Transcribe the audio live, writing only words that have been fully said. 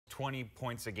20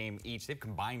 points a game each. They've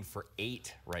combined for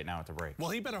 8 right now at the break.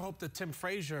 Well, he better hope that Tim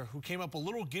Frazier, who came up a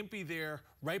little gimpy there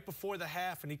right before the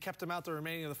half, and he kept him out the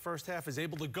remaining of the first half, is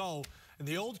able to go. And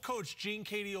the old coach, Gene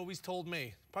Cady, always told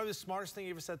me, probably the smartest thing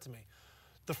he ever said to me,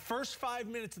 the first 5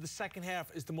 minutes of the second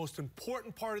half is the most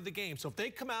important part of the game. So if they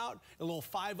come out, a little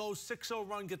 5-0, 6-0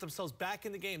 run, get themselves back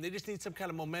in the game, they just need some kind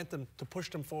of momentum to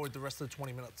push them forward the rest of the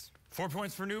 20 minutes. 4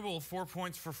 points for Newell, 4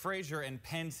 points for Frazier, and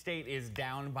Penn State is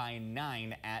down by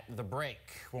 9 at the break.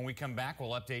 When we come back, we'll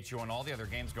update you on all the other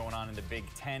games going on in the Big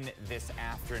Ten this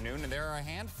afternoon. And there are a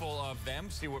handful of them.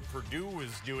 See what Purdue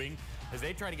is doing as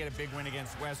they try to get a big win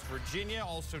against West Virginia.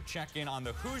 Also check in on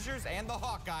the Hoosiers and the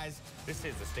Hawkeyes. This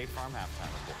is the State Farm Halftime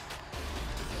Report.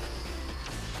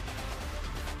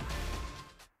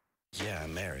 Yeah,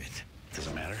 I'm married.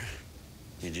 Doesn't matter.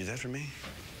 You do that for me?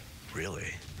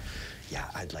 Really? Yeah,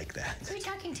 I'd like that. Who are you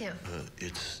talking to?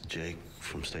 It's Jake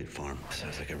from State Farm.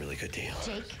 Sounds like a really good deal.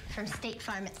 Jake from State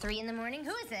Farm at 3 in the morning?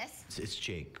 Who is this? It's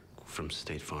Jake from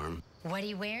State Farm. What are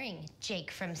you wearing,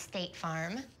 Jake from State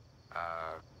Farm?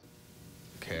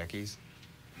 Khakis.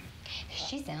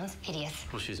 She sounds hideous.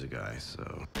 Well, she's a guy,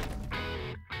 so...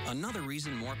 Another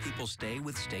reason more people stay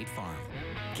with State Farm.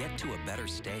 Get to a better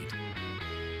state.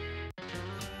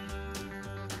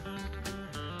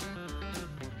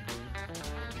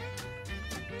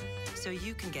 So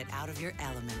you can get out of your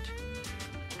element.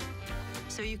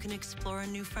 So you can explore a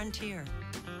new frontier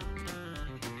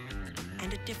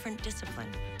and a different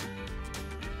discipline.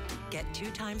 Get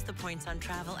 2 times the points on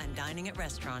travel and dining at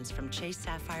restaurants from Chase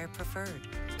Sapphire Preferred.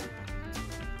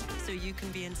 So you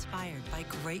can be inspired by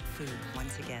great food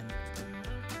once again.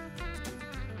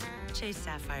 Chase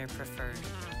Sapphire Preferred.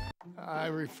 I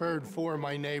referred 4 of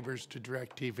my neighbors to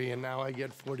DirecTV, and now I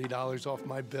get $40 off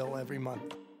my bill every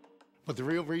month. But the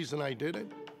real reason I did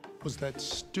it was that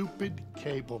stupid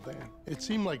cable van. It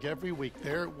seemed like every week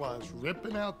there it was,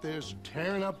 ripping out this,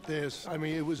 tearing up this. I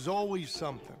mean, it was always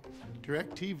something.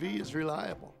 DirecTV is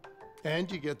reliable,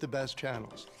 and you get the best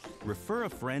channels. Refer a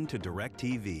friend to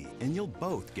DirecTV, and you'll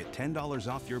both get $10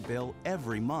 off your bill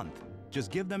every month. Just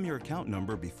give them your account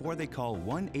number before they call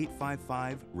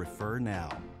 1-855-REFER-NOW.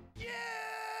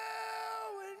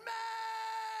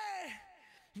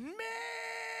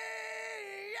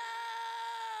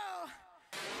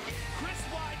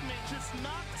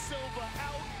 Knocked Silva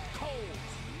out cold.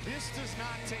 This does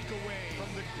not take away from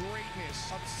the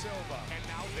greatness of Silva. And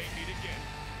now they meet again.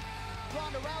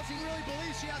 Ronda Rousey really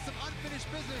believes she has some unfinished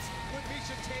business with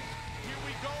Miesha Tate. Here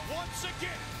we go once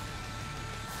again.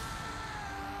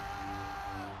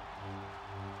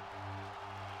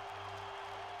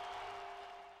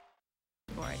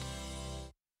 Board.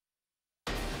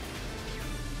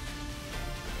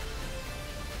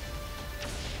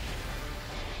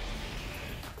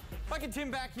 Mike and Tim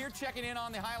back here checking in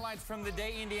on the highlights from the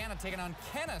day. Indiana taking on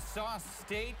Kennesaw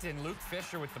State, and Luke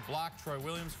Fisher with the block. Troy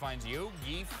Williams finds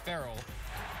Yogi Ferrell.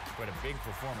 What a big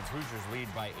performance. Hoosiers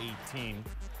lead by 18.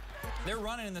 They're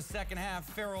running in the second half.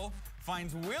 Ferrell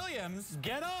finds Williams.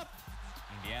 Get up!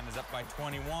 Indiana's up by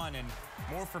 21, and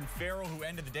more from Ferrell, who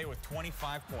ended the day with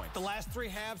 25 points. The last 3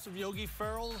 halves of Yogi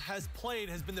Ferrell has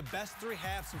been the best 3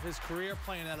 halves of his career,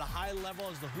 playing at a high level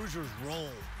as the Hoosiers roll.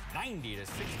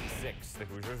 90-66, the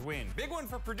Hoosiers win. Big one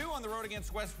for Purdue on the road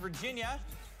against West Virginia.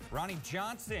 Ronnie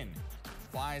Johnson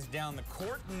flies down the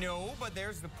court. No, but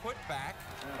there's the putback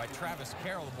by Travis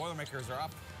Carroll. The Boilermakers are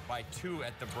up by 2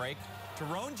 at the break.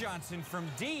 Tyrone Johnson from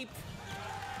deep.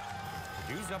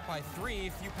 Purdue's up by 3.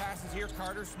 A few passes here.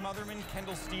 Carter Smotherman,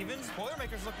 Kendall Stevens.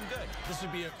 Boilermakers looking good. This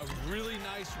would be a really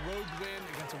nice road win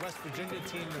against a West Virginia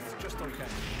team that's just okay.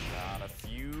 Got a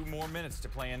few more minutes to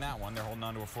play in that one. They're holding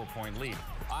on to a 4-point lead.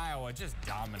 Iowa just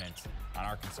dominant on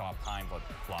Arkansas Pine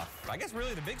Bluff. I guess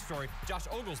really the big story, Josh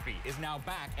Oglesby is now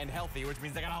back and healthy, which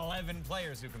means they got 11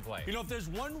 players who can play. You know, if there's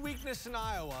one weakness in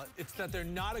Iowa, it's that they're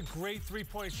not a great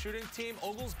 3-point shooting team.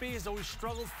 Oglesby has always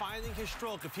struggled finding his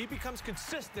stroke. If he becomes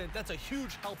consistent, that's a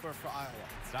huge helper for Iowa.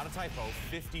 It's not a typo.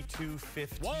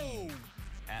 52-15. Whoa!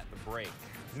 At the break.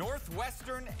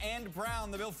 Northwestern and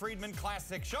Brown, the Bill Friedman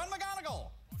Classic. Sean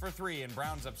McGonigal for 3, and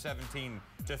Brown's up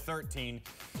 17-13.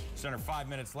 Just under 5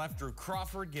 minutes left. Drew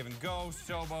Crawford, give and go.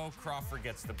 Sobo, Crawford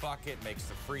gets the bucket, makes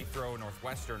the free throw.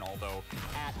 Northwestern, although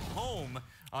at home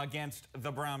against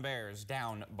the Brown Bears,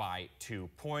 down by 2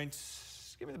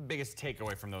 points. Give me the biggest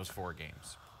takeaway from those 4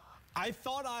 games. I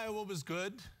thought Iowa was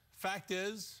good. Fact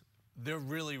is, they're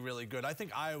really, really good. I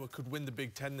think Iowa could win the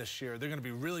Big Ten this year. They're going to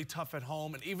be really tough at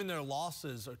home, and even their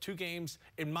losses are 2 games,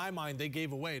 in my mind, they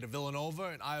gave away to Villanova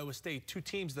and Iowa State, 2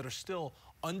 teams that are still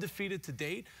undefeated to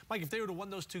date. Mike, if they would have won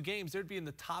those 2 games, they'd be in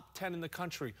the top 10 in the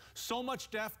country. So much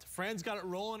depth. Fran's got it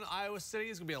rolling in Iowa City.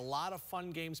 It's going to be a lot of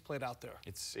fun games played out there.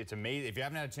 It's amazing. If you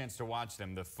haven't had a chance to watch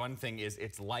them, the fun thing is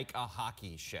it's like a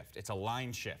hockey shift. It's a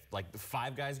line shift. Like the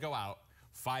 5 guys go out,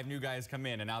 5 new guys come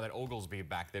in, and now that Oglesby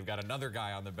back, they've got another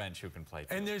guy on the bench who can play.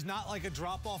 And there's not like a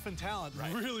drop-off in talent.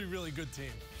 Right. Really, really good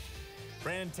team.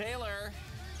 Brandon Taylor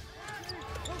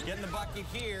getting the bucket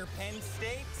here. Penn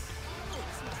State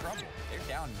in trouble. They're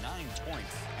down 9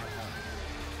 points at home.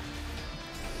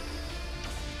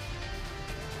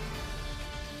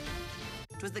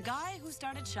 It was the guy who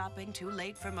started shopping too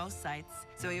late for most sites,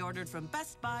 so he ordered from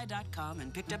bestbuy.com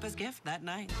and picked up his gift that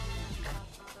night.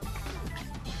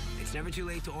 It's never too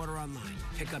late to order online.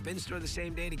 Pick up in-store the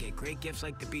same day to get great gifts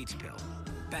like the Beats Pill.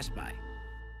 Best Buy.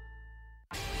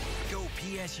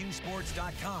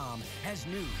 GoPSUSports.com has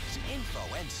news, info,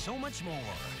 and so much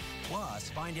more. Plus,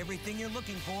 find everything you're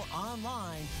looking for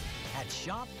online at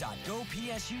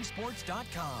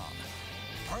shop.gopsusports.com.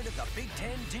 Part of the Big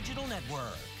Ten Digital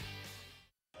Network.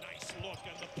 Nice look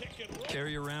at the pick and roll.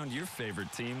 Carry around your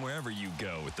favorite team wherever you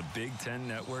go with the Big Ten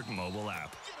Network mobile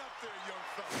app. Get up there,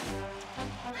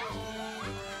 young fella.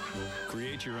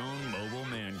 Create your own mobile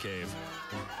man cave.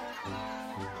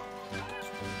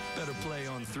 Better play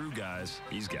on through, guys.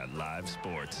 He's got live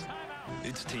sports.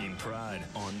 It's team pride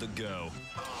on the go.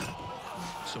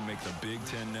 So make the Big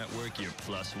Ten Network your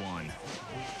 +1.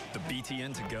 The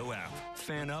BTN To Go app.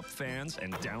 Fan up, fans,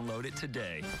 and download it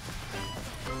today.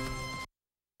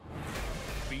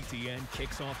 BTN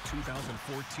kicks off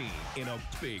 2014 in a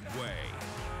big way.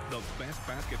 The best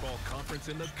basketball conference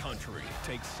in the country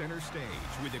takes center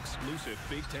stage with exclusive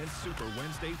Big Ten Super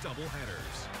Wednesday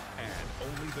doubleheaders. And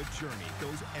only the journey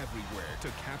goes everywhere to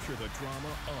capture the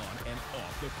drama on and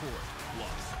off the court.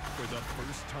 Plus, for the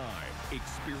first time,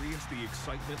 experience the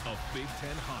excitement of Big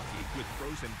Ten hockey with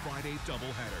Frozen Friday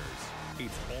doubleheaders.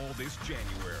 It's all this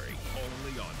January,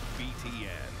 only on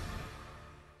BTN.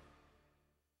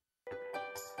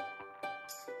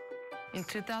 In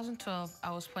 2012,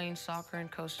 I was playing soccer in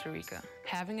Costa Rica,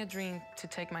 having a dream to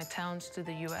take my talents to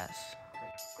the U.S.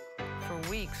 For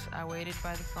weeks, I waited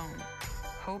by the phone,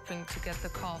 hoping to get the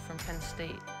call from Penn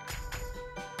State.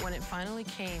 When it finally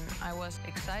came, I was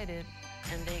excited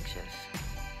and anxious.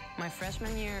 My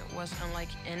freshman year was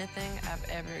unlike anything I've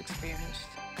ever experienced.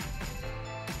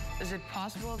 Is it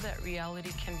possible that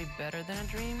reality can be better than a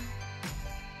dream?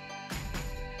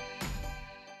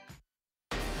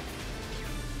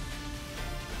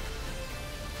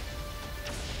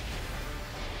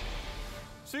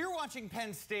 So you're watching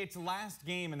Penn State's last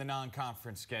game in the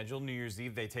non-conference schedule. New Year's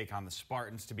Eve, they take on the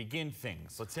Spartans to begin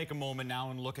things. Let's take a moment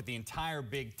now and look at the entire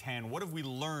Big Ten. What have we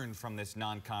learned from this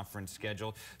non-conference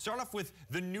schedule? Start off with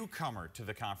the newcomer to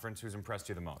the conference who's impressed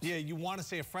you the most. Yeah, you want to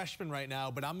say a freshman right now,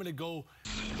 but I'm going to go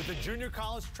with a junior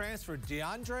college transfer,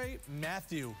 DeAndre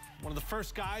Matthew. One of the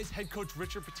first guys head coach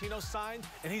Richard Pitino signed,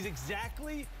 and he's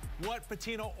exactly what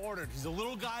Pitino ordered. He's a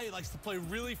little guy. He likes to play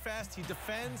really fast. He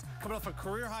defends, coming off a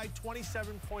career-high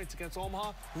 27 points against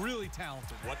Omaha. Really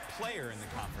talented. What player in the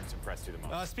conference impressed you the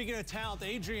most? Speaking of talent,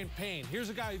 Adrian Payne. Here's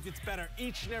a guy who gets better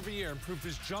each and every year. Improved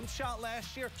his jump shot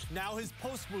last year. Now his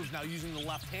post moves, now using the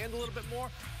left hand a little bit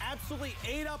more. Absolutely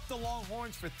ate up the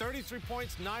Longhorns for 33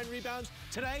 points, 9 rebounds.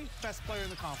 Today, best player in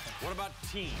the conference. What about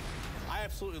team? I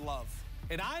absolutely love.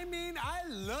 And I mean, I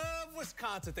love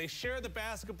Wisconsin. They share the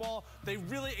basketball. They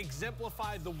really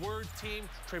exemplified the word team.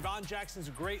 Trayvon Jackson's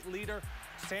a great leader.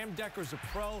 Sam Decker's a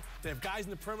pro. They have guys in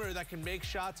the perimeter that can make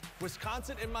shots.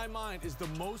 Wisconsin, in my mind, is the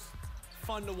most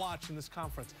fun to watch in this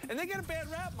conference. And they get a bad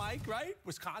rap, Mike, right?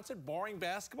 Wisconsin, boring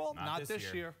basketball? Not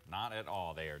this year. Not at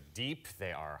all. They are deep.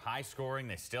 They are high scoring.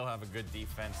 They still have a good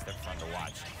defense. They're fun to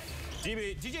watch.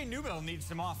 DJ Newbill needs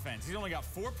some offense. He's only got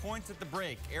 4 points at the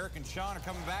break. Eric and Sean are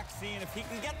coming back, seeing if he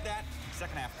can get that.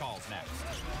 Second half calls next.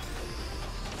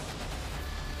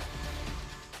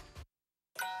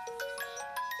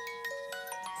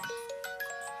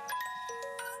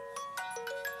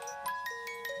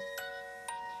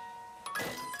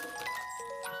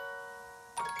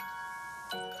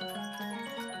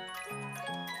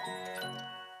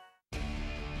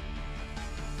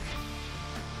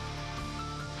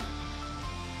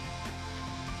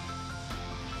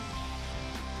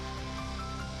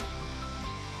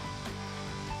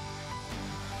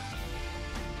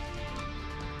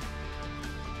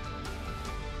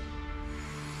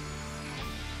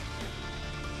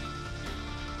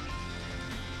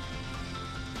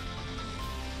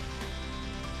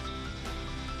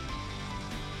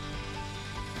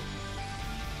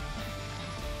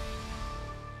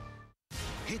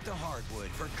 Hit the hardwood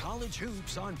for college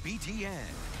hoops on BTN.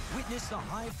 Witness the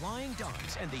high-flying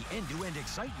dunks and the end-to-end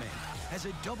excitement as a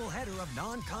doubleheader of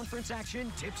non-conference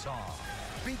action tips off.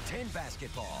 Big Ten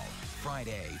basketball,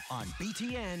 Friday on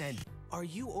BTN. And are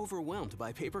you overwhelmed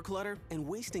by paper clutter and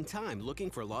wasting time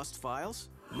looking for lost files?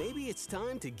 Maybe it's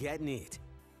time to get neat.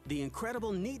 The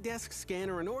incredible Neat Desk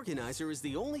Scanner and Organizer is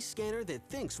the only scanner that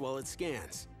thinks while it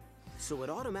scans. So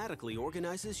it automatically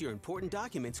organizes your important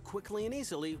documents quickly and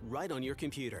easily right on your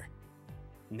computer.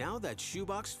 Now that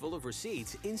shoebox full of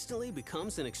receipts instantly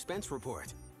becomes an expense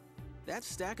report. That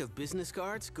stack of business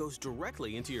cards goes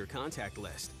directly into your contact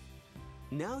list.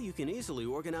 Now you can easily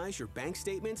organize your bank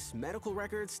statements, medical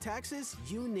records, taxes,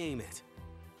 you name it.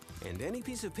 And any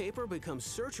piece of paper becomes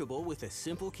searchable with a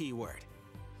simple keyword.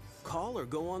 Call or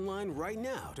go online right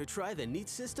now to try the Neat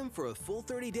system for a full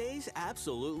 30 days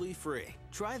absolutely free.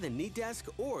 Try the Neat Desk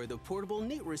or the portable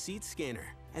Neat Receipt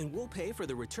Scanner, and we'll pay for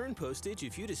the return postage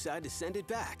if you decide to send it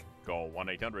back. Call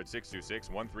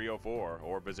 1-800-626-1304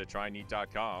 or visit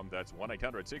tryneat.com. That's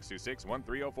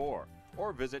 1-800-626-1304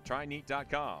 or visit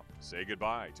tryneat.com. Say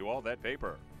goodbye to all that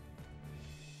paper.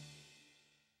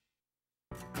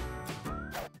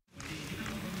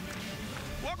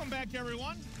 Welcome back,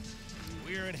 everyone.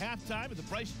 We are at halftime at the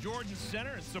Bryce Jordan Center,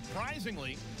 and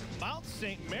surprisingly, Mount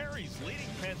St. Mary's leading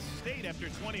Penn State after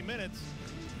 20 minutes,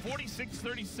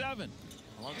 46-37.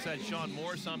 Alongside Sean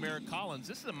Morris, I'm Eric Collins.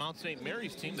 This is a Mount St.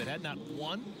 Mary's team that had not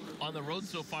won on the road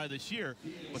so far this year.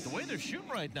 But the way they're shooting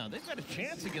right now, they've got a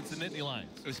chance against the Nittany Lions.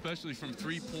 Especially from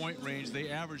three-point range. They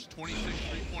averaged 26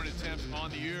 three-point attempts on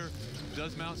the year,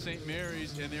 does Mount St.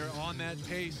 Mary's, and they're on that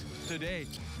pace today.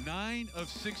 9 of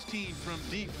 16 from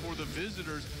deep for the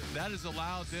visitors. That has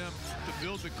allowed them to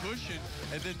build the cushion.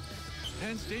 And then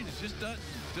Penn State has just done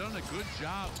a good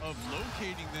job of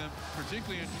locating them,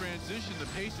 particularly in transition. The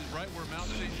pace is right where Mount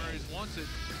St. Mary's wants it.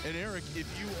 And Eric, if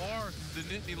you are the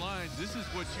Nittany Lions, this is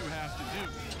what you have to do.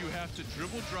 You have to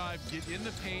dribble drive, get in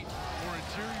the paint or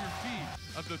interior feed.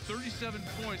 Of the 37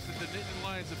 points that the Nittany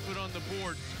Lions have put on the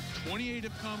board, 28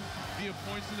 have come via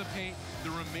points in the paint. The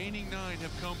remaining 9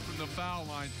 have come from the foul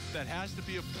line. That has to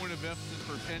be a point of emphasis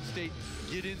for Penn State.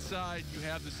 Get inside. You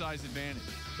have the size advantage.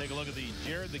 Take a look at the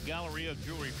Jared the Galleria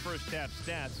Jewelry first half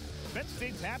stats. Penn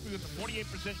State's happy with the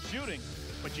 48% shooting,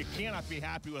 but you cannot be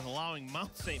happy with allowing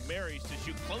Mount St. Mary's to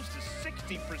shoot close to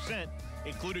 60%,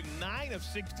 including 9 of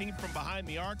 16 from behind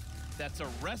the arc. That's a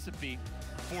recipe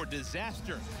for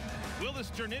disaster. Will this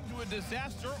turn into a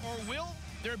disaster, or will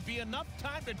there be enough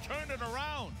time to turn it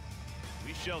around?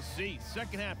 We shall see.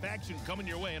 Second half action coming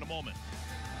your way in a moment.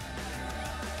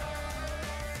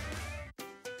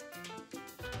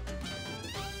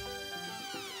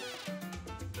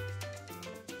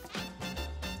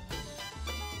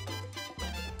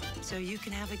 So you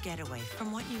can have a getaway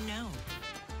from what you know.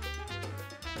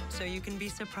 So you can be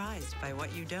surprised by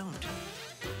what you don't.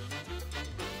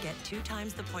 Get 2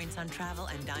 times the points on travel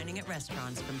and dining at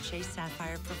restaurants from Chase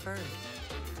Sapphire Preferred.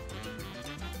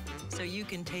 So you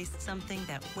can taste something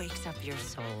that wakes up your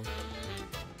soul.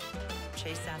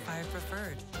 Chase Sapphire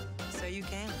Preferred. So you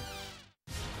can.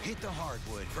 Hit the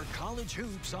hardwood for college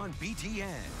hoops on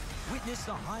BTN. Witness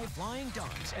the high-flying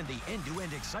dunks and the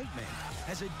end-to-end excitement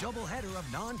as a doubleheader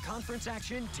of non-conference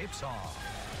action tips off.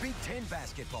 Big Ten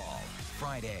basketball,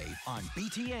 Friday on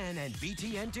BTN and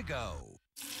BTN To Go.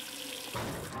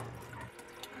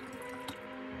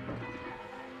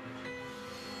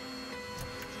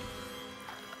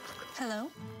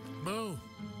 Hello? Boo.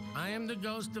 I am the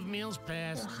ghost of meals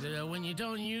past. When you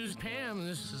don't use Pam,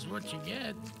 this is what you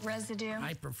get. Residue.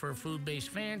 I prefer food-based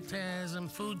phantasm,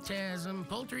 foodtasm.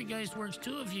 Poultrygeist works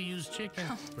too if you use chicken.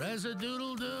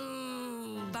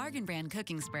 Residoodle-doo. Bargain brand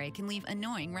cooking spray can leave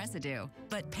annoying residue,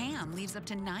 but Pam leaves up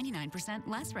to 99%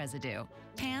 less residue.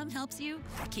 Pam helps you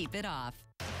keep it off.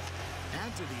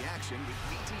 Add to the action with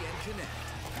BTN Connect.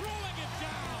 Rolling it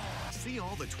down! See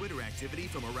all the Twitter activity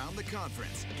from around the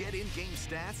conference. Get in-game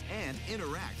stats and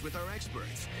interact with our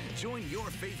experts. Join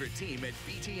your favorite team at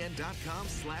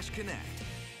btn.com/connect.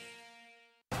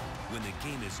 When the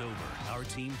game is over, our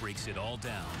team breaks it all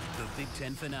down. The Big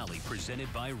Ten finale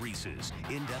presented by Reese's.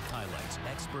 In-depth highlights,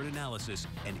 expert analysis,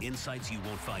 and insights you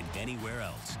won't find anywhere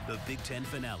else. The Big Ten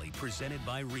finale presented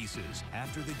by Reese's.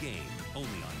 After the game, only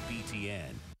on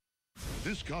BTN.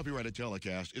 This copyrighted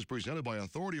telecast is presented by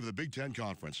authority of the Big Ten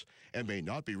Conference and may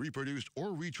not be reproduced or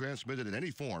retransmitted in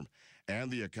any form, and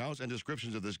the accounts and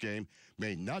descriptions of this game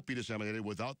may not be disseminated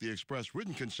without the express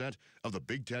written consent of the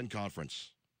Big Ten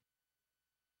Conference.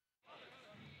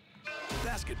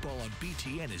 Basketball on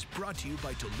BTN is brought to you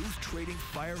by Duluth Trading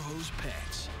Fire Hose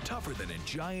Pants. Tougher than a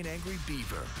giant angry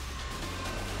beaver.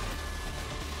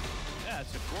 Yeah,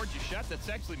 That's a gorgeous shot. That's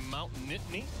actually Mount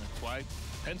Nittany. That's why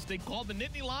Penn State called the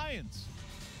Nittany Lions.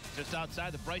 Just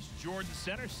outside the Bryce Jordan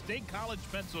Center, State College,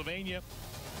 Pennsylvania.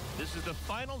 This is the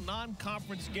final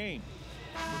non-conference game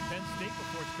for Penn State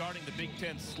before starting the Big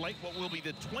Ten slate, what will be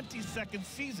the 22nd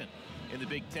season in the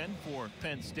Big Ten for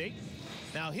Penn State.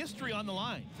 Now, history on the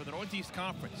line for the Northeast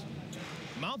Conference.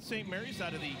 Mount St. Mary's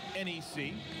out of the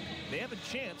NEC. They have a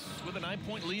chance with a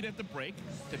 9-point lead at the break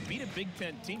to beat a Big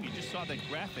Ten team. You just saw that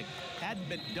graphic. Hadn't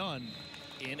been done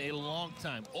in a long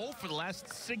time. 0 for the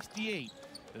last 68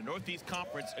 in the Northeast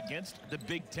Conference against the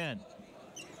Big Ten.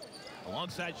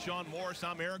 Alongside Sean Morris,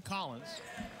 I'm Eric Collins.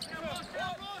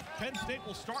 Penn State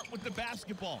will start with the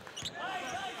basketball.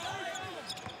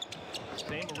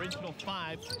 Same original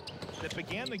 5 that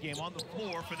began the game on the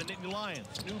floor for the Nittany Lions.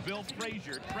 Newville,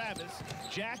 Frazier, Travis,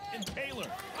 Jack, and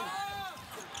Taylor.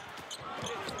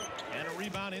 And a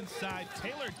rebound inside.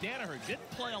 Taylor Danaher didn't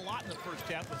play a lot in the first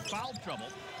half with foul trouble.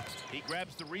 He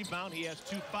grabs the rebound. He has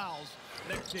 2 fouls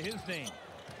next to his name.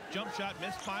 Jump shot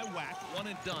missed by Wack. 1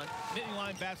 and done. Nittany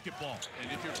Lion basketball.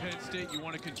 And if you're Penn State, you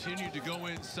want to continue to go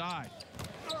inside.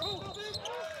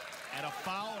 And a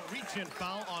foul, a reach-in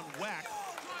foul on Wack.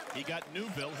 He got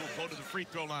Newville, who'll go to the free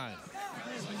throw line.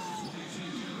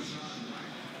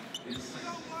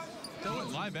 So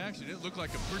in live action, it looked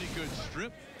like a pretty good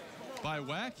strip by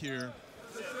Wack here.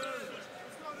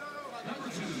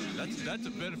 That's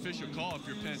a beneficial call if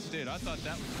you're Penn State. I thought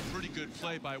that was a pretty good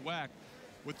play by Wack.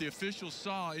 What the officials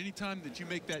saw, anytime that you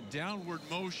make that downward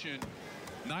motion,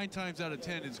 9 times out of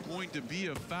 10, it's going to be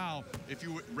a foul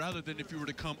rather than if you were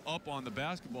to come up on the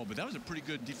basketball. But that was a pretty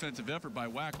good defensive effort by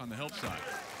Wack on the help side.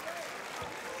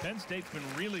 Penn State's been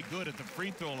really good at the free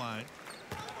throw line.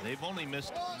 They've only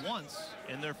missed once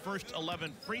in their first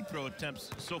 11 free throw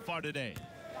attempts so far today.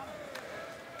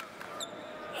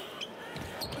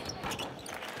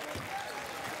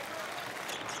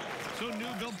 So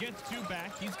Newville gets 2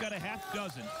 back. He's got a half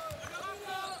dozen.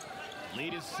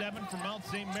 Lead is 7 for Mount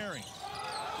St. Mary's.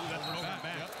 Ooh, that's an over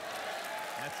back. Yep.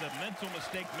 That's a mental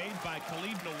mistake made by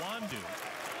Khalid Nwandu.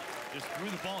 Just threw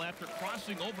the ball after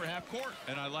crossing over half court.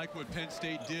 And I like what Penn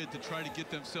State did to try to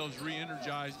get themselves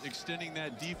re-energized, extending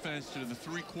that defense to the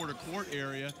 3/4 court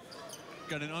area.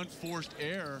 Got an unforced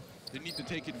error they need to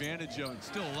take advantage of. It's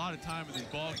still a lot of time in this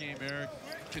ball game, Eric.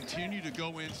 Continue to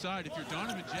go inside. If you're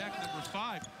Donovan Jack, number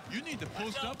 5, you need to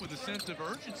post up with a sense of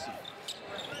urgency.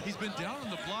 He's been down on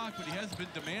the block, but he hasn't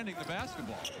been demanding the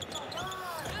basketball.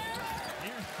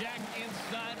 Here's Jack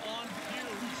inside on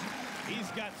Hughes.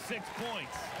 He's got 6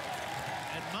 points.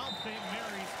 And Mount St.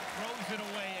 Mary's throws it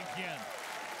away again.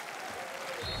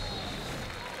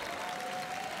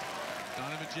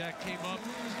 Donovan Jack came up,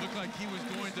 looked like he was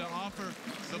going to offer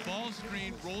the ball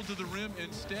screen, rolled to the rim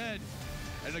instead.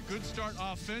 And a good start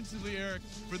offensively, Eric,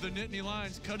 for the Nittany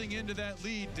Lions, cutting into that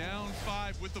lead, down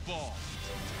 5 with the ball.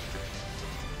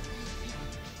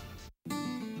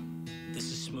 This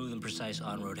is smooth and precise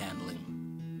on-road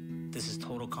handling. This is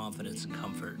total confidence and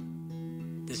comfort.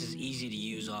 This is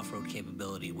easy-to-use off-road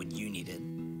capability when you need it.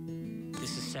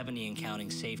 This is 70 and counting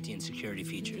safety and security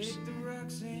features.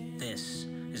 This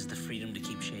is the freedom to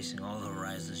keep chasing all the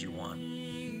horizons you want.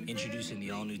 Introducing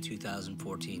the all-new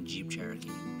 2014 Jeep Cherokee.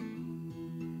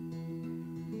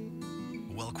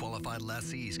 Well-qualified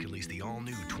lessees can lease the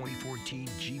all-new 2014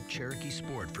 Jeep Cherokee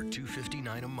Sport for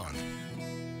 $259 a month.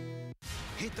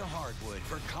 Hit the hardwood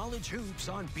for college hoops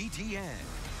on BTN.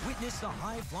 Witness the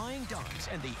high-flying dunks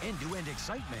and the end-to-end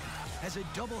excitement as a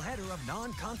doubleheader of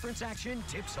non-conference action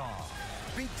tips off.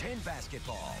 Big Ten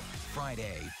basketball,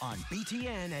 Friday on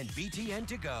BTN and BTN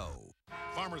To Go.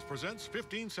 Farmers presents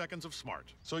 15 Seconds of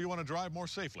Smart. So you want to drive more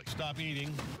safely. Stop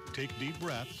eating, take deep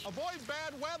breaths, avoid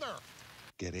bad weather,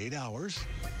 get 8 hours,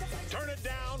 turn it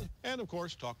down, and of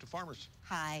course, talk to farmers.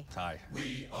 Hi. Hi.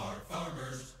 We are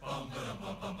farmers. Bum, ba-dum,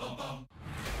 bum, bum, bum.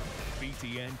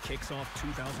 BTN kicks off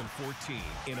 2014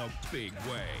 in a big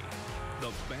way.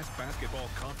 The best basketball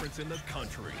conference in the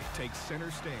country takes center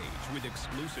stage with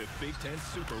exclusive Big Ten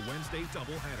Super Wednesday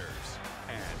doubleheaders.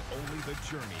 And only the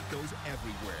journey goes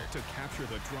everywhere to capture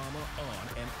the drama on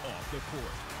and off the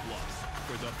court. Plus,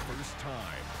 for the first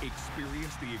time,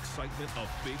 experience the excitement of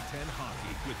Big Ten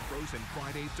hockey with Frozen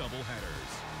Friday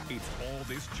doubleheaders. It's all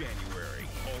this January,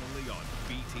 only on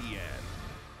BTN.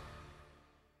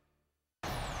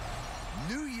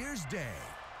 New Year's Day.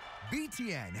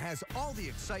 BTN has all the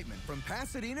excitement from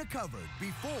Pasadena covered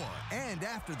before and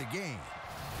after the game.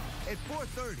 At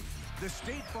 4:30, the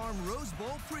State Farm Rose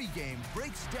Bowl pregame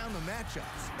breaks down the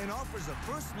matchups and offers a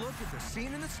first look at the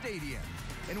scene in the stadium.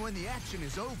 And when the action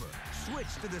is over,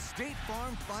 Switch to the State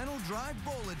Farm Final Drive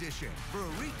Bowl Edition for a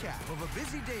recap of a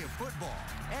busy day of football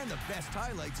and the best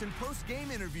highlights and post-game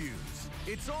interviews.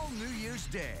 It's all New Year's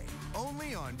Day,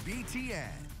 only on BTN.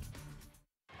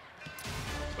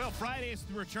 Well, Friday is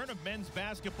the return of men's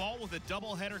basketball with a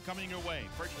doubleheader coming your way.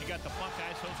 First, you got the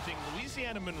Buckeyes hosting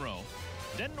Louisiana Monroe.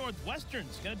 Then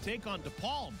Northwestern's going to take on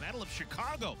DePaul, Battle of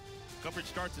Chicago. Coverage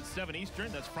starts at 7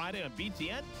 Eastern. That's Friday on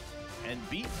BTN. And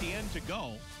BTN to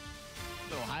go.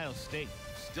 Ohio State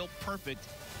still perfect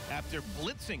after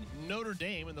blitzing Notre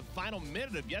Dame in the final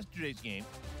minute of yesterday's game.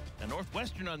 And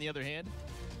Northwestern, on the other hand,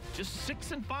 just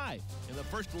 6-5 in the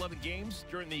first 11 games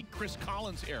during the Chris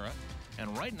Collins era.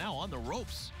 And right now on the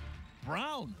ropes,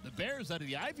 Brown, the Bears out of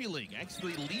the Ivy League,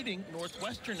 actually leading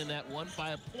Northwestern in that one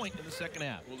by a point in the second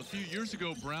half. Well, a few years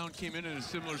ago, Brown came in a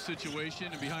similar situation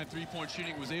and behind three-point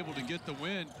shooting was able to get the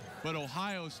win. But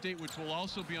Ohio State, which will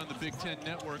also be on the Big Ten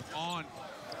Network on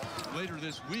later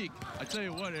this week, I tell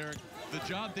you what, Eric, the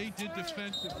job they did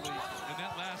defensively in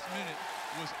that last minute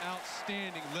was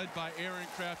outstanding, led by Aaron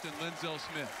Kraft and Lenzel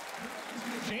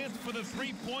Smith. Chance for the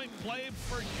three-point play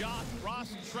for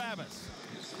Ross Travis.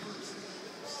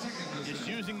 Just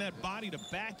using that body to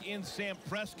back in Sam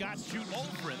Prescott, shoot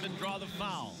over him, and draw the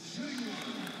foul.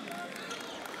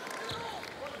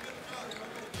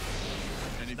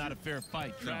 And it's not a fair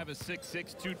fight. Travis 6'6",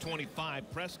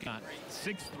 225. Prescott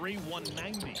 6'3",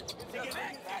 190.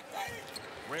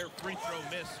 Rare free throw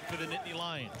miss for the Nittany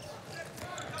Lions.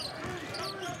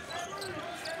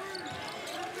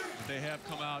 They have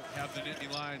come out, have the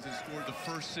Nittany Lions, and scored the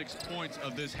first 6 points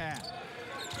of this half.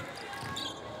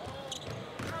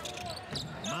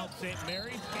 Mount St.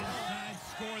 Mary's inside,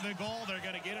 score the goal. They're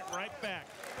going to get it right back.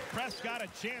 Prescott a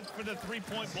chance for the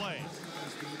three-point play.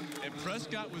 And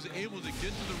Prescott was able to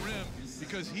get to the rim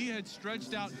because he had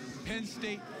stretched out Penn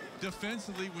State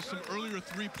defensively with some earlier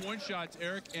three-point shots,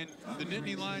 Eric, and the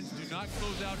Nittany Lions do not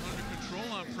close out under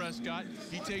control on Prescott.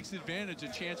 He takes advantage, a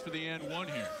chance for the and one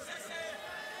here.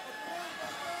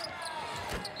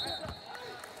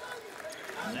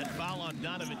 That foul on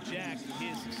Donovan Jack,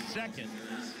 his second.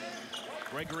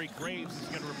 Gregory Graves is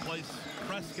going to replace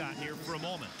Prescott here for a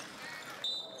moment.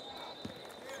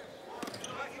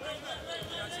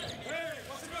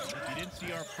 If you didn't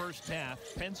see our first half,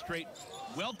 Penn State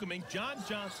welcoming John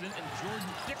Johnson and Jordan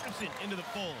Dickerson into the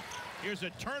fold. Here's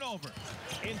a turnover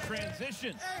in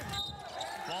transition.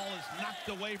 Ball is knocked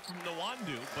away from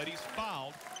Nwandu, but he's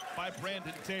fouled by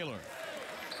Brandon Taylor.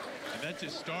 And that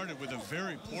just started with a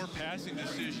very poor passing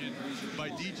decision by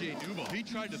DJ Newball. He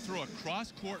tried to throw a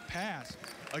cross-court pass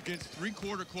against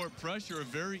three-quarter court pressure, a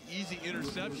very easy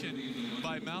interception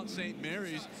by Mount St.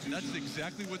 Mary's. That's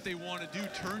exactly what they want to do,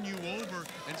 turn you over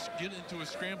and get into a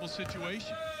scramble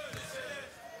situation.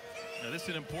 Now this is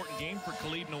an important game for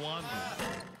Khalid Nwandu.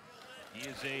 He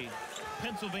is a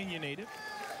Pennsylvania native.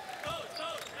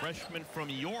 Freshman from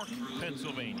York,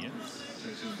 Pennsylvania.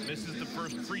 Misses the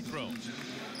first free throw.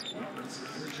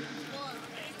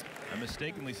 I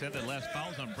mistakenly said that last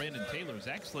foul's on Brandon Taylor is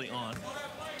actually on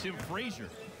Tim Frazier.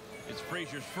 It's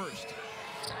Frazier's first.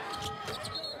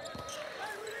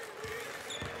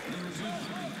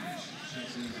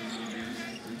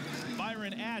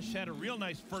 Byron Ash had a real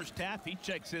nice first half. He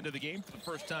checks into the game for the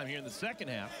first time here in the second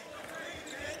half.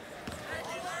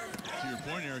 To your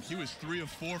point, Eric, he was 3 of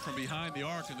 4 from behind the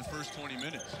arc in the first 20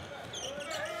 minutes.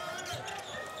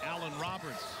 Allen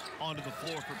Roberts onto the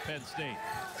floor for Penn State.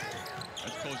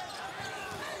 That's close.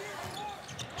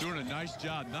 Doing a nice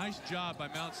job. Nice job by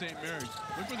Mount St. Mary's.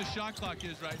 Look where the shot clock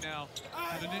is right now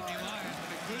for the Nittany Lions.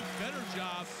 And a good, better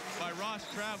job by Ross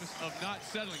Travis of not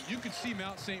settling. You could see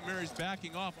Mount St. Mary's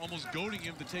backing off, almost goading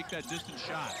him to take that distant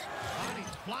shot. Bodies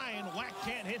flying.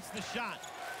 Wack-Kent hits the shot.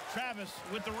 Travis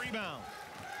with the rebound.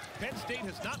 Penn State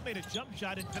has not made a jump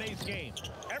shot in today's game.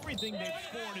 Everything they've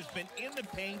scored has been in the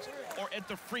paint or at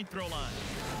the free throw line.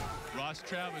 Ross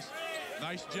Travis,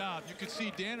 nice job. You could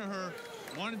see Danaher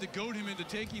wanted to goad him into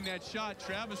taking that shot.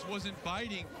 Travis wasn't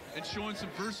biting and showing some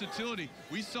versatility.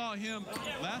 We saw him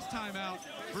last time out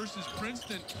versus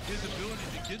Princeton, his ability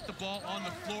to get the ball on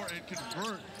the floor and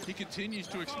convert. He continues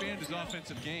to expand his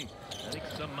offensive game. I think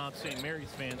some Mount St.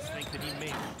 Mary's fans think that he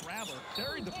may grab or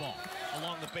carry the ball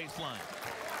along the baseline.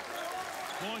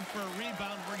 Going for a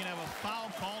rebound, we're going to have a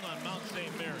foul called on Mount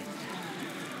St. Mary's.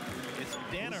 It's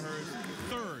Danaher's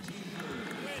third.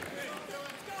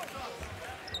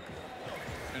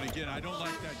 And again, I don't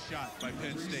like that shot by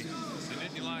Penn State. The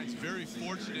Nittany Lions very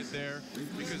fortunate there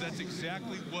because that's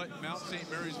exactly what Mount St.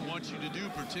 Mary's wants you to do,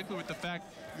 particularly with the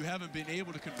fact you haven't been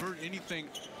able to convert anything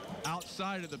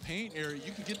outside of the paint area.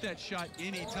 You can get that shot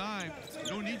anytime.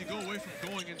 No need to go away from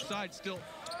going inside. Still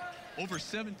over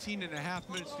 17 and a half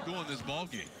minutes to go in this ball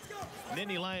game.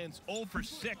 Nittany Lions 0 for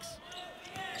 6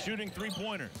 shooting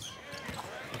three-pointers.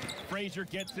 Frazier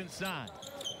gets inside.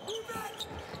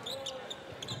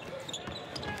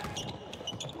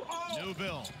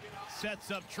 Newville sets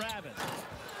up Travis.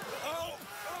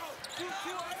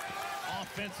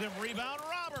 Offensive rebound,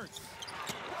 Roberts.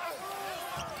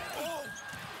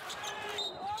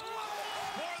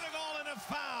 For the goal and a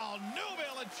foul.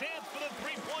 Newville a chance for the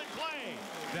three-point play.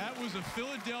 That was a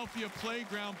Philadelphia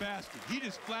playground basket. He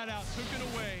just flat out took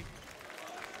it away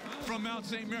from Mount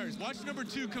St. Mary's. Watch number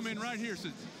 2 come in right here.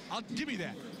 Says, give me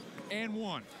that. And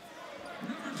one.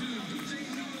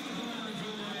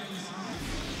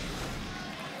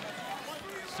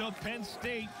 So Penn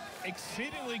State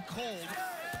exceedingly cold,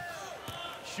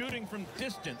 shooting from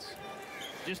distance,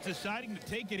 just deciding to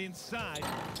take it inside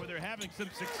where they're having some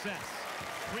success.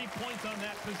 3 points on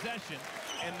that possession,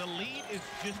 and the lead is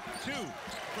just 2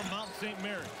 from Mount St.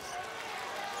 Mary's.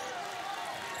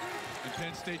 And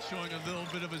Penn State showing a little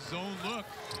bit of a zone look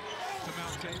to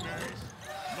Mount St. Mary's.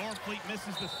 Norfleet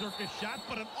misses the circus shot,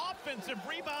 but an offensive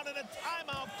rebound and a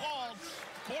timeout called.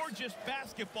 Gorgeous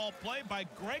basketball play by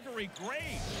Gregory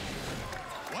Graves.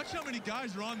 Watch how many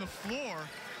guys are on the floor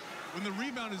when the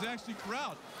rebound is actually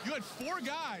corralled. You had 4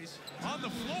 guys on the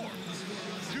floor,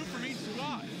 2 from each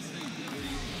squad.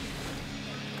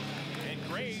 And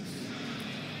Graves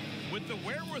with the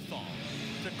wherewithal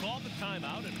to call the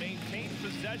timeout and maintain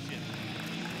possession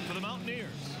for the Mountaineers.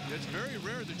 It's very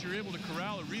rare that you're able to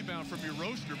corral a rebound from your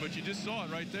roaster, but you just saw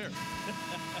it right there.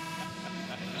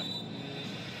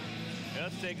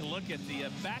 Let's take a look at the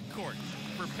backcourt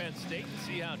for Penn State and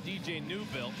see how DJ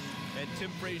Newville and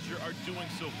Tim Frazier are doing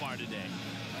so far today.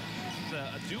 This is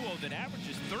a duo that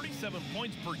averages 37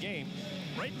 points per game.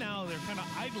 Right now, they're kind of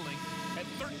idling at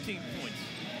 13 points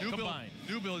combined.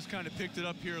 Newville has kind of picked it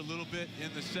up here a little bit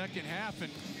in the second half,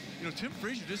 and you know, Tim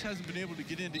Frazier just hasn't been able to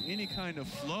get into any kind of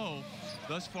flow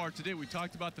thus far today. We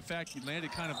talked about the fact he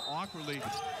landed kind of awkwardly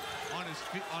on his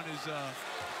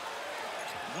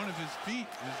one of his feet,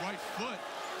 his right foot,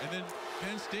 and then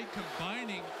Penn State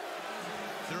combining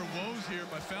their woes here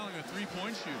by fouling a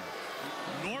three-point shooter.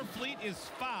 Norfleet is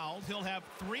fouled. He'll have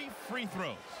 3 free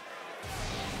throws.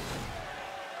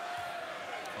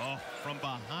 Oh, from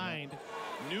behind,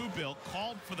 Newville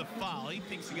called for the foul. He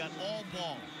thinks he got all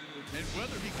ball. And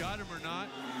whether he got him or not,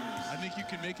 I think you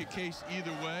can make a case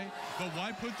either way. But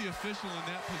why put the official in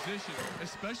that position,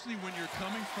 especially when you're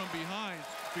coming from behind?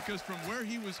 Because from where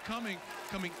he was coming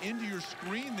into your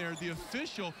screen there, the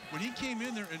official, when he came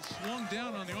in there and swung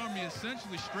down on the arm, he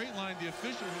essentially straight-lined the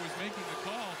official who was making the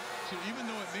call. So even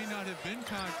though it may not have been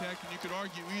contact, and you could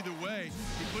argue either way,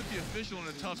 he put the official in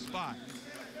a tough spot.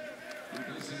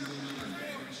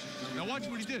 Now watch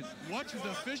what he did. Watch the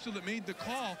official that made the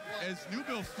call. As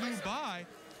Newville flew by,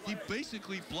 he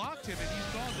basically blocked him, and he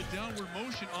saw the downward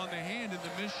motion on the hand and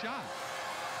the missed shot.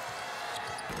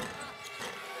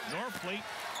 Norfleet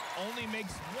only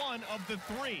makes 1 of the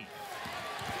 3.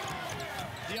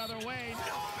 The other way,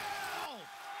 no!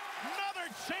 Another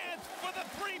chance for the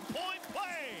three-point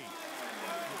play.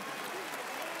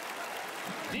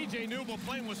 DJ Newville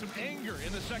playing with some anger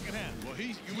in the second half. Well,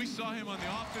 we saw him on the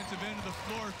offensive end of the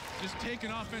floor just take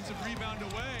an offensive rebound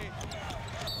away.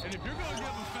 And if you're going to give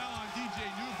a foul on DJ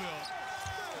Newville,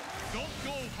 don't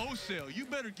go wholesale. You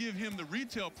better give him the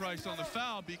retail price on the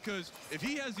foul, because if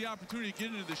he has the opportunity to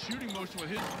get into the shooting motion with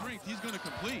his strength, he's going to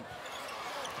complete.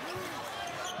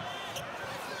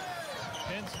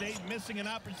 Penn State missing an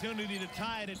opportunity to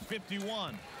tie it at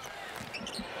 51.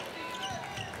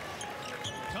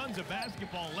 Tons of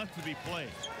basketball left to be played.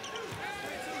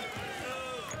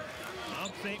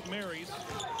 Mount St. Mary's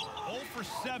 0 for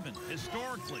 7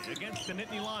 historically against the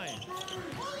Nittany Lions.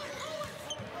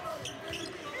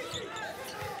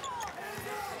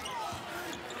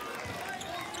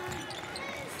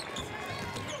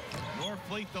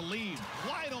 Norfleet the lead.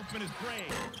 Wide open is Gray.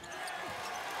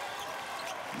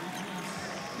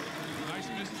 Nice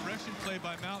misdirection play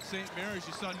by Mount St. Mary's.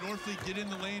 You saw Norfleet get in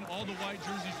the lane, all the white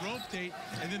jerseys rotate,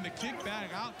 and then the kick back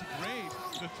out to Graves.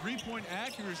 The three-point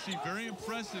accuracy, very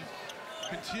impressive,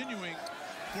 continuing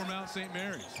for Mount St.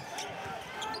 Mary's.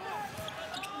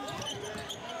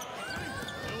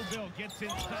 Newville gets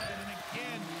inside and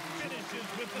again finishes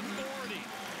with authority.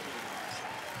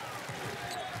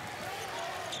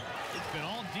 It's been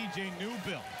all DJ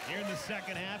Newville. Here in the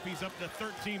second half, he's up to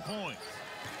 13 points.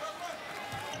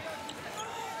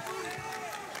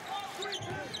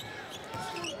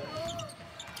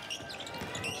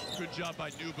 Good job by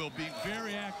Newville, being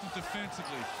very active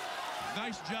defensively.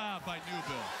 Nice job by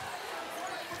Newville.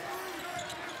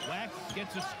 Wack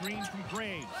gets a screen from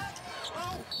Graves.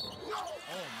 Oh,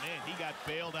 man, he got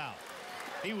bailed out.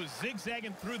 He was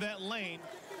zigzagging through that lane.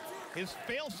 His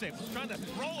failsafe was trying to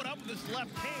throw it up with his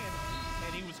left hand,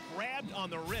 and he was grabbed on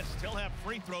the wrist. He'll have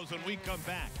free throws when we come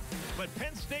back. But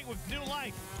Penn State with new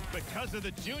life because of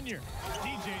the junior,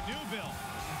 DJ Newville.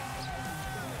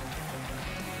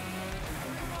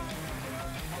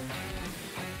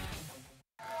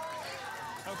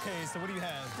 Okay, so what do you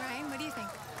have? Ryan, what do you think?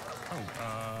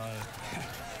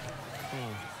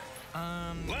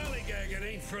 Lollygagging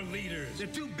ain't for leaders. They're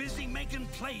too busy making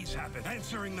plays happen,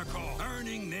 answering the call,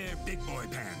 earning their big boy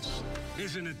pants.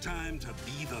 Isn't it time to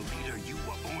be the leader you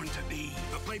were born to be?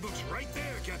 The playbook's right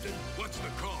there, Captain. What's the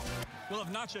call? We'll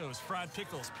have nachos, fried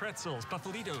pickles, pretzels,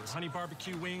 buffalitos, honey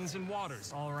barbecue wings, and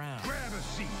waters all around. Grab a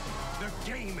seat. The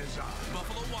game is on.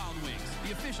 Buffalo Wild Wings,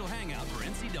 the official hangout for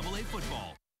NCAA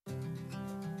football.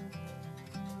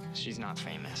 She's not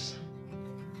famous.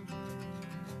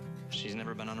 She's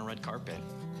never been on a red carpet.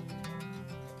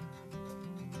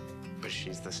 But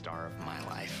she's the star of my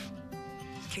life.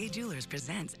 Kay Jewelers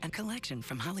presents a collection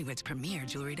from Hollywood's premier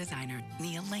jewelry designer,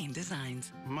 Neil Lane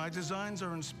Designs. My designs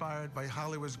are inspired by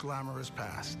Hollywood's glamorous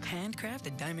past.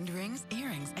 Handcrafted diamond rings,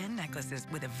 earrings, and necklaces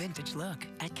with a vintage look.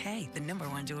 At Kay, the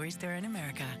 #1 jewelry store in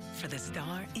America, for the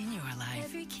star in your life.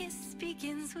 Every kiss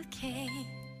begins with K.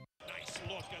 Nice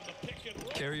look at the pick and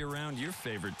roll. Carry around your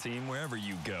favorite team wherever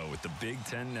you go with the Big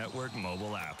Ten Network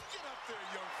mobile app.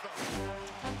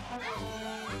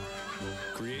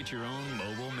 Create your own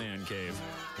mobile man cave.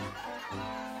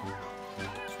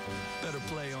 Better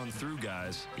play on through,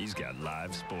 guys. He's got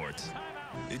live sports.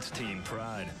 It's team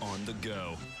pride on the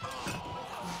go.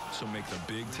 So make the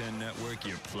Big Ten Network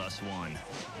your +1.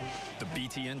 The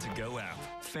BTN To Go app.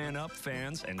 Fan up,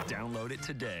 fans, and download it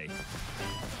today.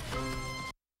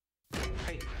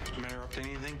 Hey, am I interrupting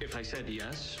anything? If I said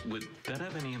yes, would that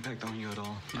have any impact on you at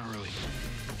all? Not really.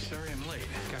 Sorry I'm late.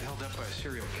 Got held up by a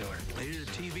serial killer. They did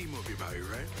a TV movie about you,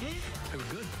 right? Yeah. They were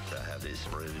good. I have this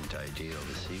brilliant idea of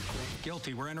a sequel.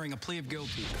 Guilty. We're entering a plea of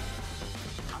guilty.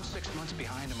 I'm 6 months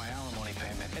behind in my alimony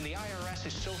payment, and the IRS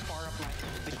is so far up my...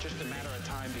 It's just a matter of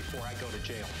time before I go to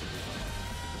jail.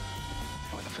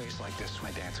 With a face like this,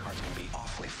 my dance cards can be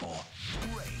awfully full.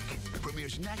 Rake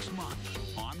premieres next month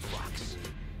on Fox.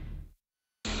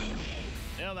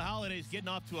 Now the Holidays getting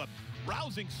off to a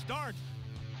rousing start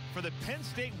for the Penn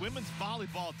State women's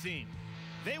volleyball team.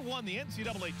 They won the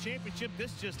NCAA championship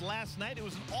just last night. It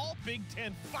was an all Big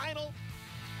Ten final,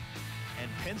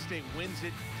 and Penn State wins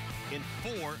it in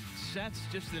 4 sets.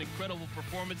 Just an incredible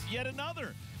performance. Yet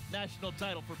another national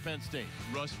title for Penn State.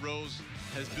 Russ Rose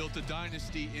has built a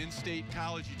dynasty in State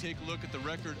College. You take a look at the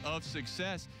record of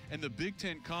success and the Big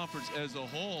Ten Conference as a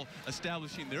whole,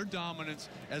 establishing their dominance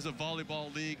as a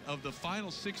volleyball league. Of the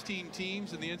final 16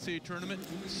 teams in the NCAA tournament,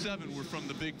 7 were from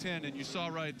the Big Ten, and you saw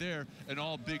right there an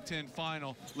all Big Ten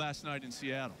final last night in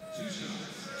Seattle.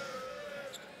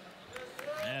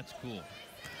 That's cool.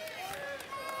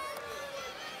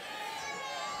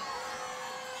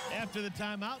 After the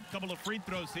timeout, a couple of free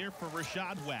throws here for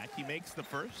Rashad Wack. He makes the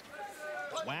first.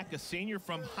 Wack, a senior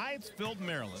from Hyattsville,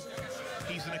 Maryland.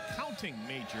 He's an accounting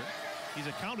major. He's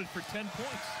accounted for 10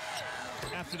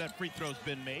 points after that free throw's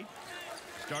been made.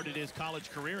 Started his college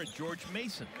career at George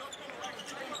Mason.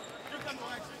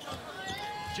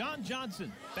 John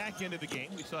Johnson back into the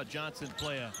game. We saw Johnson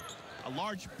play a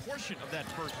large portion of that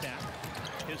first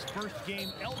half. His first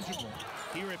game eligible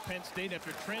here at Penn State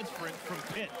after transferring from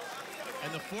Pitt.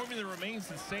 And the formula remains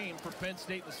the same for Penn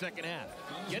State in the second half.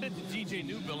 Get it to DJ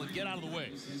Newville and get out of the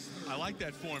way. I like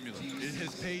that formula. It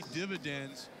has paid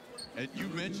dividends. And you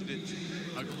mentioned it,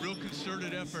 a real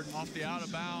concerted effort off the out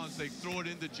of bounds. They throw it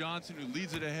into Johnson, who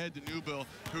leads it ahead to Newville.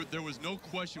 There was no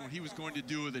question what he was going to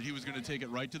do with it. He was going to take it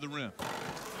right to the rim.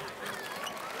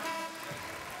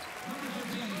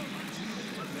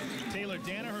 Taylor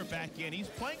Danaher back in. He's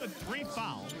playing with 3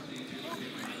 fouls.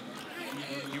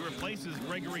 He replaces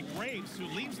Gregory Graves, who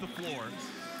leaves the floor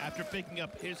after picking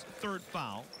up his 3rd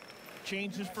foul.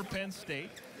 Changes for Penn State.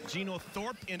 Gino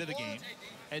Thorpe into the game,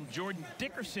 and Jordan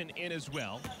Dickerson in as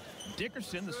well.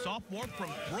 Dickerson, the sophomore from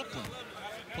Brooklyn,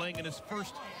 playing in his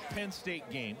first Penn State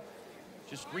game.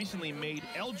 Just recently made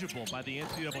eligible by the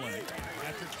NCAA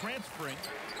after transferring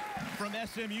from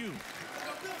SMU.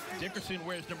 Dickerson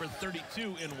wears number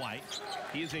 32 in white.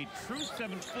 He is a true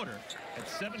 7-footer at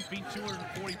 7 feet,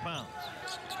 240 pounds.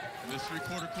 This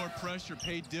 3/4 court pressure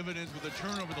paid dividends with a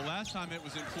turnover the last time it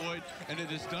was employed, and it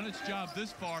has done its job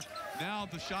this far. Now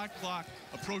the shot clock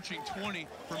approaching 20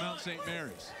 for Mount St.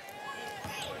 Mary's.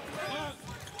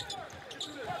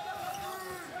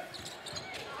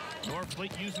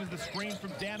 Norfleet uses the screen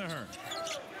from Danaher.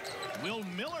 Will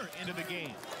Miller into the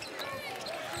game.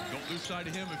 Don't lose sight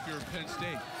of him if you're Penn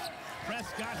State.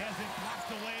 Prescott has it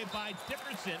blocked away by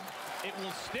Dickerson. It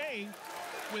will stay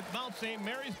with Mount St.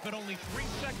 Mary's, but only 3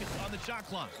 seconds on the shot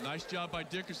clock. Nice job by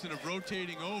Dickerson of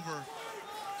rotating over.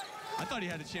 I thought he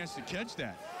had a chance to catch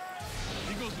that.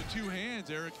 He goes with 2 hands,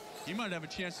 Eric. He might have a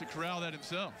chance to corral that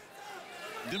himself.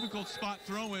 Difficult spot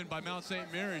throw in by Mount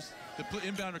St. Mary's. The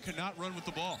inbounder cannot run with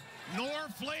the ball.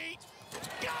 Norfleet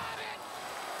got it!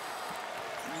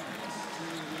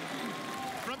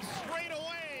 From straight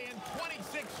away and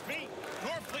 26 feet,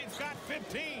 Norfleet's got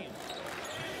 15.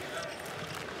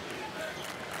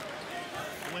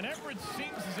 Whenever it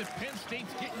seems as if Penn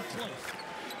State's getting close,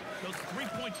 those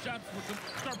 3-point shots will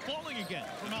start falling again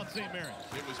from Mount St. Mary's.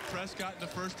 It was Prescott in the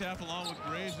first half along with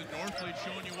Graves, and Norfleet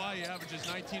showing you why he averages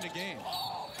 19 a game.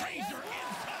 Oh, Frazier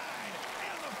inside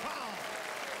and the foul.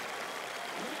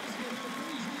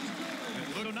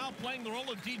 So now playing the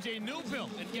role of DJ Newbill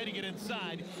and getting it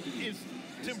inside is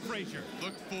Tim Frazier.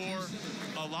 Look for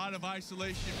a lot of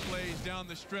isolation plays down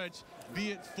the stretch,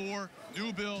 be it for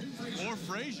Newbill or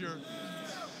Frazier.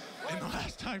 And the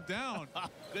last time down,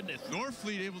 goodness,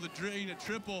 Norfleet able to drain a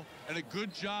triple, and a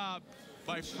good job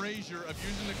by Frazier of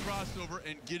using the crossover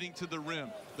and getting to the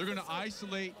rim. They're going to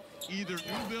isolate either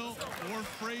Newbill or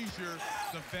Frazier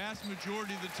the vast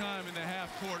majority of the time in the half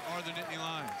court are the Nittany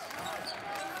Lions.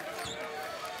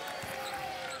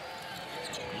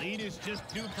 Lead is just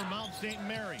 2 for Mount St.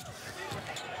 Mary's.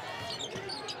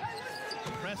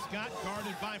 Prescott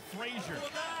guarded by Frazier.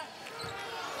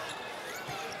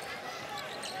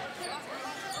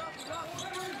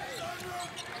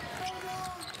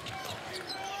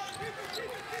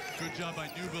 Good job by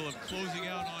Newbill of closing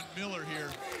out on Miller here,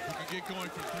 who can get going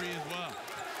from 3 as well.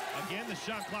 Again, the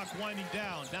shot clock winding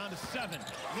down to 7.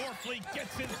 Norfleet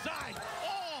gets inside.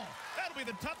 Oh, that'll be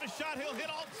the toughest shot he'll hit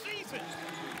all season.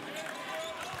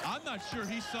 I'm not sure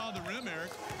he saw the rim,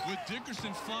 Eric, with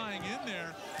Dickerson flying in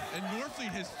there, and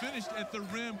Norfleet has finished at the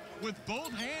rim with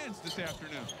both hands this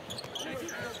afternoon.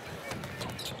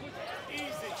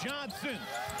 Easy. Johnson.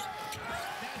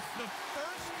 That's the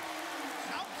first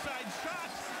outside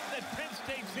shots that Penn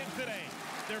State's hit today.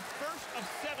 Their first of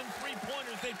 7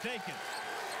 3-pointers they've taken.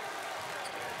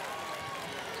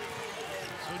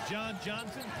 So John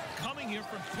Johnson, coming here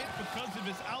from Pitt because of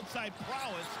his outside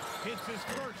prowess, hits his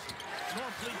first.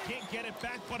 Norfleet can't get it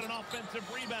back, but an offensive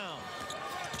rebound.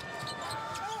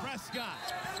 Prescott.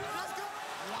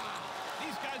 Wow,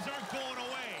 these guys aren't going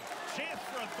away. Chance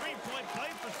for a 3-point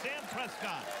play for Sam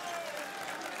Prescott.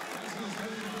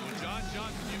 Well, John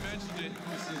Johnson, you mentioned it,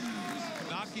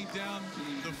 knocking down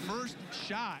the first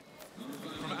shot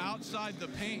from outside the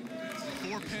paint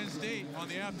for Penn State on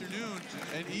the afternoon.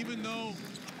 And even though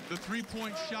the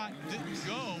 3-point shot didn't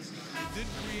go, it did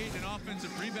create an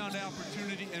offensive rebound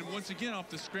opportunity. And once again, off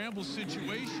the scramble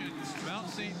situation, Mount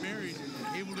St. Mary's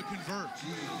able to convert.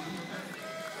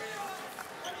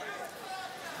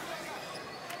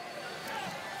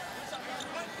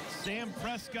 Sam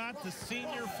Prescott, the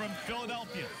senior from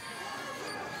Philadelphia,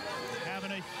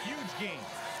 having a huge game.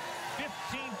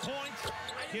 15 points,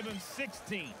 give him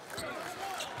 16.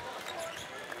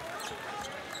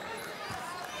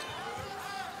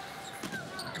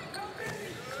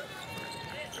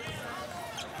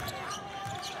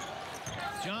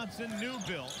 Johnson,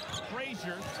 Newbill,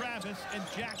 Frazier, Travis, and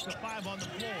Jack, the 5 on the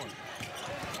floor.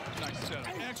 Nice setup.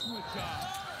 Excellent job.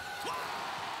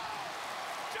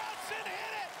 Johnson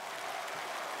hit it!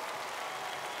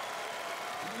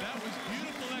 That was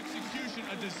beautiful execution,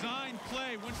 a design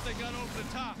play once they got over the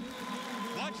top.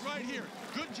 Watch right here.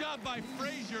 Good job by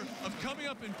Frazier of coming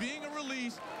up and being a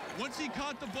release. Once he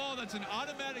caught the ball, that's an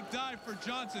automatic dive for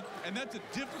Johnson, and that's a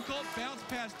difficult bounce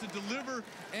pass to deliver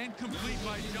and complete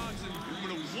by Johnson.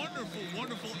 But a wonderful,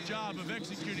 wonderful job of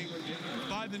executing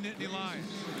by the Nittany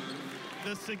Lions.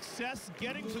 The success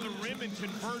getting to the rim and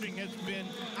converting has been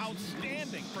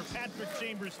outstanding for Patrick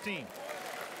Chambers' team.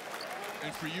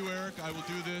 And for you, Eric, I will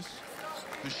do this.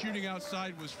 The shooting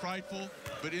outside was frightful,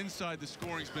 but inside the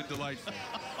scoring's been delightful.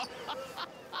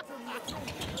 Oh,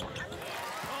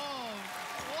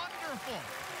 wonderful.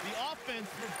 The offense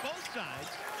for both sides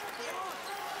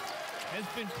has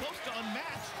been close to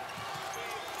unmatched.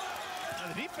 Now,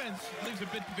 the defense leaves a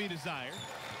bit to be desired,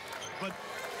 but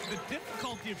the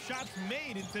difficulty of shots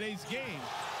made in today's game.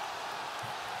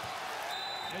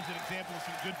 There's an example of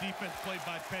some good defense played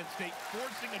by Penn State,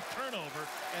 forcing a turnover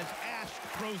as Ash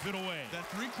throws it away. That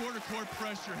 3-quarter court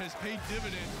pressure has paid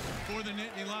dividends for the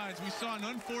Nittany Lions. We saw an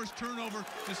unforced turnover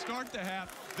to start the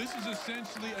half. This is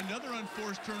essentially another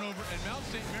unforced turnover, and Mount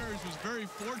St. Mary's was very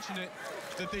fortunate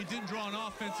that they didn't draw an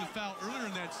offensive foul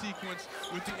earlier in that sequence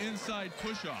with the inside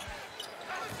push-off.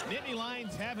 Nittany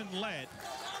Lions haven't led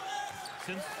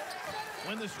since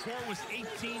when the score was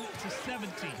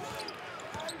 18-17.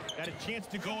 Got a chance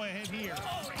to go ahead here.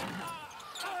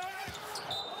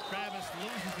 Travis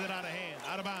loses it out of hand,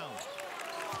 out of bounds.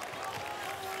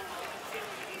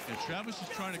 And Travis is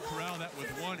trying to corral that with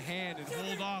one hand and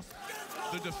hold off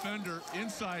the defender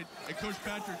inside. And Coach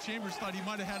Patrick Chambers thought he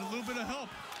might have had a little bit of help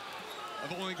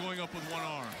of only going up with one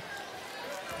arm.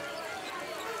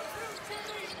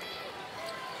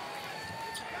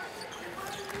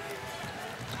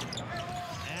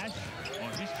 Ash. Oh,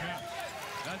 he's trapped.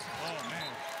 That's, oh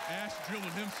man. Ash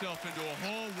dribbled himself into a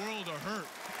whole world of hurt.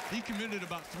 He committed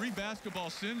about 3 basketball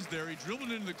sins there. He dribbled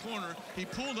into the corner. He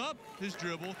pulled up his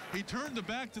dribble. He turned the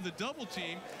back to the double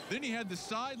team. Then he had the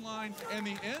sideline and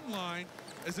the end line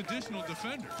as additional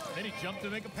defenders. Then he jumped to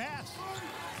make a pass.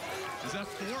 Is that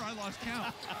 4? I lost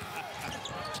count.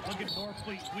 Look at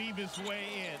Norfleet weave his way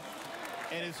in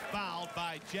and is fouled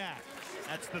by Jack.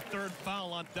 That's the 3rd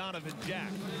foul on Donovan Jack.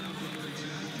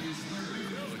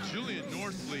 Julian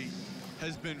Norfleet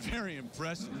has been very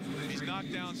impressive. He's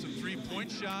knocked down some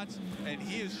 3-point shots, and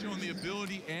he has shown the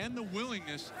ability and the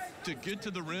willingness to get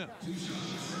to the rim.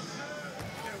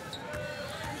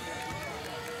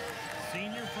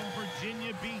 Senior from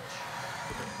Virginia Beach.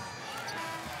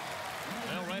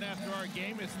 Well, right after our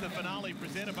game, it's the finale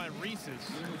presented by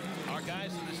Reese's. Our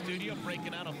guys in the studio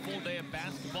breaking out a full day of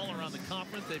basketball around the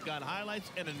conference. They've got highlights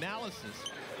and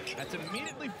analysis. That's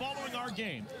immediately following our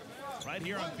game. Right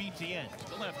here on BTN.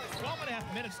 Still have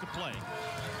 12.5 minutes to play.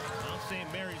 Mount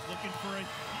St. Mary's looking for a huge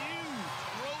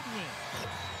road win.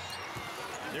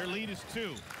 Their lead is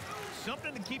 2.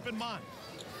 Something to keep in mind.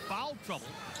 Foul trouble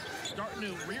starting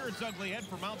to rear its ugly head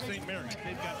for Mount St. Mary's.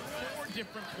 They've got 4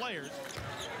 different players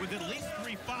with at least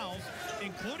 3 fouls,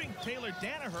 including Taylor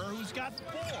Danaher, who's got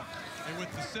 4. And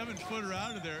with the 7-footer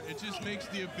out of there, it just makes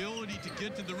the ability to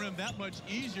get to the rim that much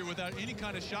easier without any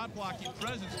kind of shot blocking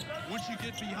presence once you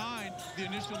get behind the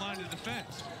initial line of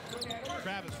defense.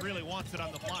 Travis really wants it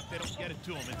on the block. They don't get it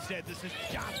to him. Instead, this is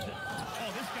Johnson.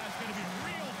 Oh, this guy's going to be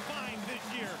real fine this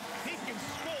year. He can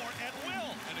score at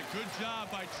will. And a good job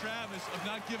by Travis of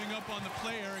not giving up on the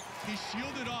play, Eric. He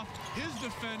shielded off his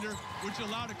defender, which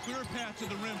allowed a clear path to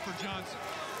the rim for Johnson.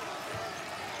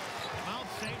 Mount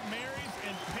St. Mary's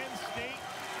and Penn State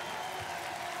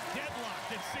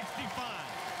deadlocked at 65.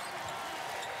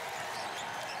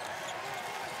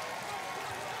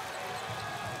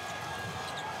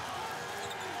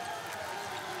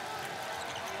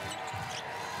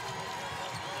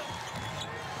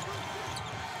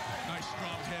 Nice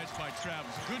strong hedge by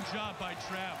Travis. Good job by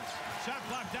Travis. Shot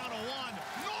clock down to 1.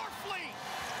 Norfleet!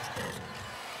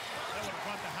 That would have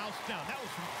brought the house down. That was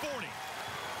from 40.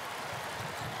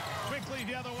 Quickly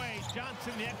the other way.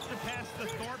 Johnson, the extra pass to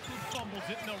Thorpe, who fumbles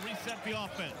it, and they'll reset the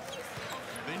offense.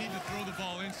 They need to throw the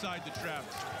ball inside to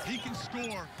Travis. He can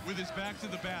score with his back to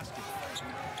the basket.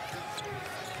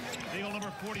 Eagle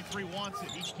number 43 wants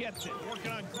it. He gets it.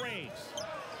 Working on Graves.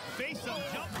 Face-up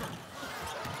jumper.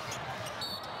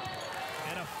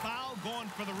 And a foul going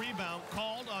for the rebound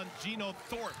called on Gino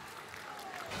Thorpe.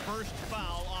 First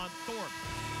foul on Thorpe.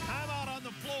 Timeout on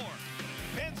the floor.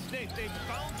 Penn State, they've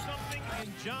found something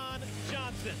in John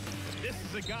Johnson. This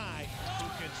is a guy who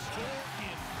can score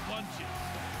in bunches.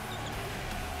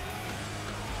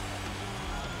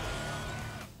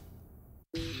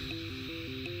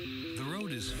 The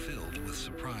road is filled with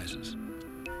surprises.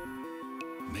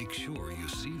 Make sure you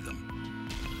see them.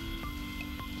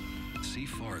 See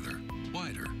farther,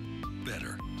 wider,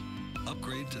 better.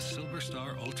 Upgrade to Silver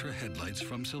Star Ultra headlights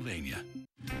from Sylvania.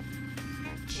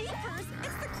 Jeepers,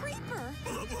 it's the creeper.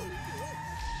 What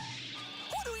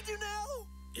do we do now?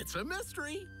 It's a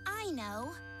mystery. I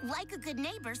know. Like a good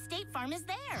neighbor, State Farm is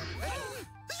there.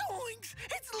 Zoinks!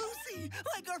 It's Lucy,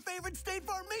 like our favorite State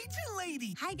Farm agent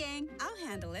lady. Hi, gang. I'll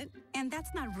handle it. And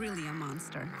that's not really a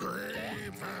monster.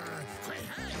 Creeper.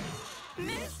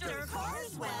 Mr.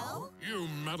 Carswell. You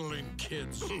meddling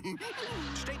kids.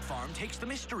 State Farm takes the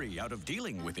mystery out of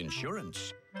dealing with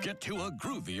insurance. Get to a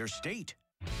groovier state.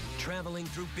 Traveling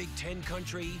through Big Ten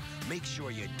country? Make sure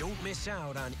you don't miss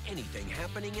out on anything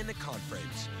happening in the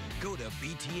conference. Go to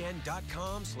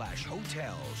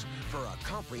btn.com/hotels for a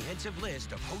comprehensive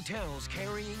list of hotels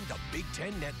carrying the Big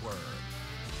Ten network.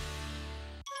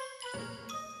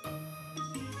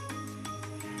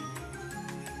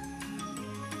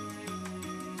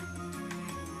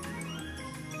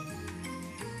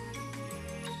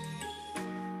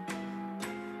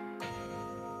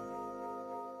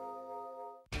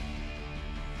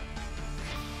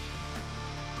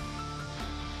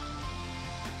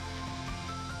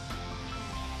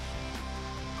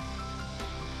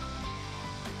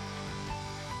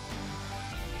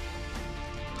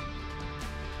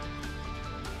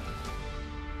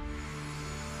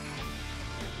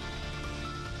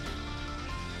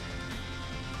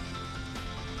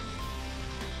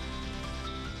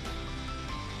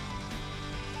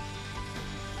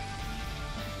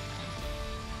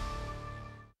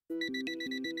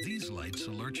 headlights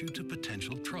alert you to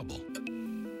potential trouble.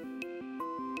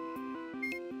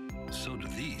 So do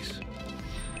these.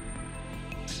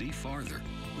 See farther,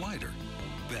 wider,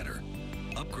 better.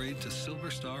 Upgrade to Silver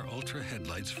Star Ultra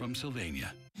headlights from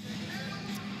Sylvania.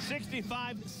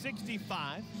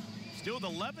 65-65. Still with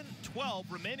 11-12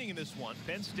 remaining in this one.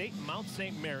 Penn State and Mount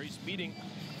St. Mary's meeting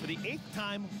for the 8th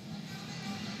time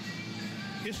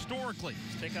historically.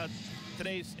 Let's take out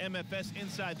today's MFS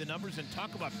Inside the Numbers and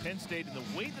talk about Penn State and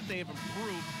the way that they have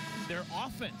improved their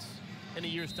offense in a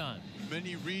year's time.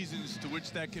 Many reasons to which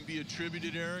that can be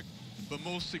attributed, Eric, but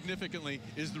most significantly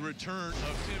is the return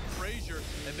of Tim Frazier.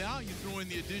 And now you throw in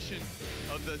the addition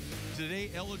of the today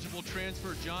eligible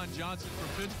transfer John Johnson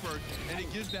from Pittsburgh, and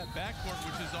it gives that backcourt,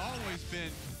 which has always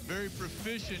been very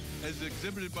proficient, as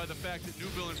exhibited by the fact that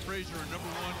Newbill and Frazier are #1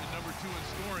 and #2 in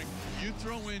scoring. You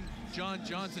throw in John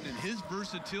Johnson, and his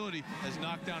versatility has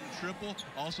knocked down a triple,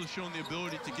 also shown the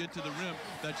ability to get to the rim.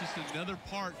 That's just another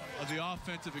part of the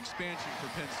offensive expansion for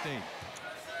Penn State.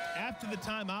 After the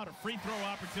timeout, a free throw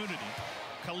opportunity.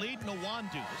 Khalid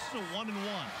Nwandu. This is a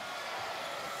 1-and-1.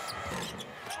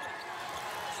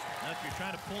 Now, if you're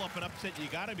trying to pull up an upset, you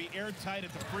got to be airtight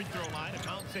at the free throw line, and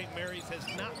Mount St. Mary's has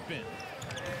not been.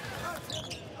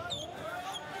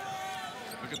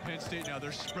 Look at Penn State now.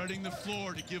 They're spreading the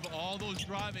floor to give all those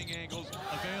driving angles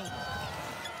available.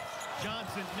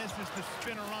 Johnson misses the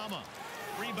spinorama.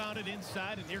 Rebounded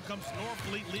inside, and here comes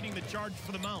Norfleet leading the charge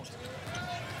for the Mount.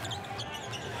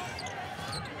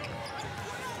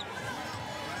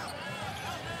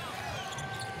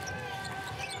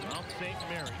 Mount St.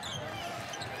 Mary's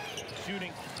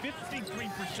shooting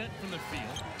 53% from the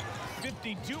field,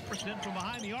 52% from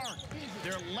behind the arc.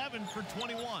 They're 11 for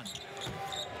 21.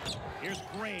 Here's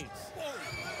Graves.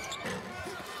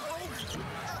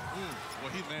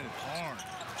 Well, he landed hard.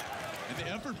 And the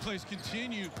effort plays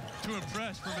continue to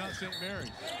impress for Mount St.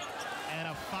 Mary's. And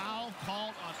a foul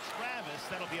called on Travis.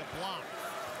 That'll be a block.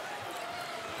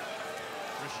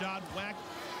 Rashad Wack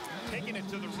taking it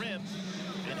to the rim,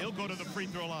 and he'll go to the free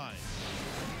throw line.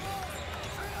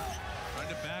 Trying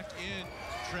to back in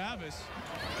Travis.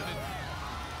 And then,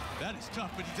 that is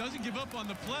tough, but he doesn't give up on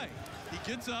the play. He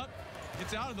gets up,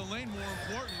 gets out of the lane, more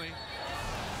importantly.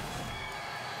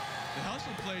 The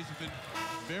hustle plays have been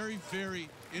very, very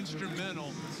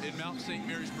instrumental in Mount St.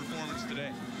 Mary's performance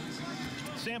today.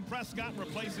 Sam Prescott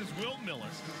replaces Will Miller.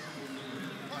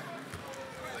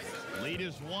 Lead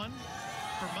is 1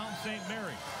 for Mount St.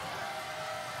 Mary's.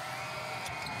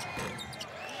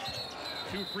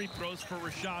 2 free throws for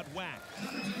Rashad Wack.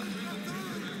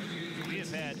 We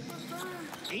have had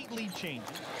 8 lead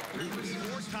changes,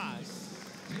 4 ties.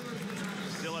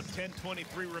 Still have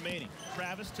 10:23 remaining.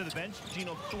 Travis to the bench.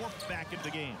 Gino Thorpe back into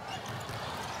the game.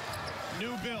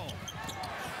 Newbill.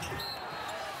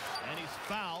 And he's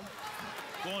fouled.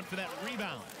 Going for that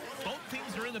rebound. Both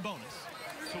teams are in the bonus.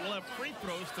 So we'll have free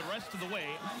throws the rest of the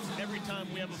way every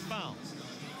time we have a foul.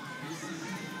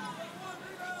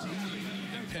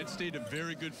 Penn State, a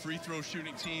very good free throw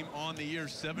shooting team on the year,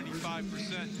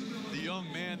 75%. The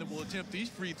young man that will attempt these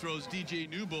free throws, DJ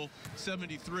Newbill,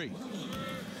 73.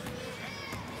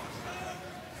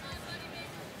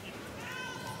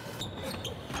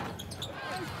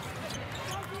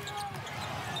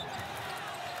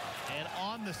 And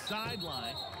on the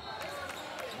sideline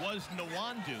was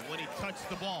Nwandu when he touched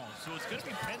the ball. So it's going to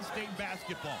be Penn State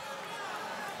basketball.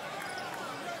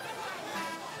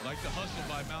 Like the hustle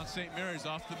by Mount St. Mary's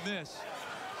off the miss.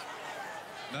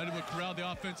 Not able to corral the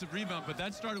offensive rebound, but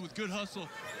that started with good hustle.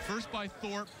 First by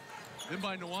Thorpe, then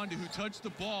by Nwandu, who touched the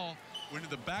ball when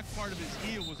the back part of his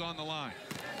heel was on the line.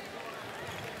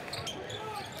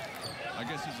 I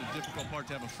guess it's a difficult part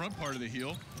to have a front part of the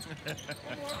heel.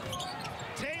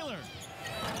 Taylor.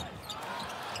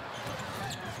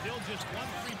 Still just 1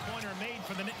 3-pointer made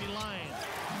for the Nittany Lions.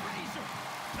 Frazier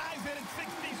ties it at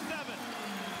 67.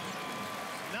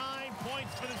 9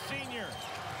 points for the senior.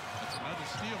 That's another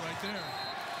steal right there.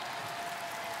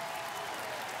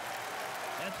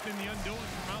 That's been the undoing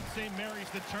for Mount St. Mary's,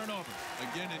 the turnover.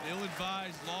 Again, an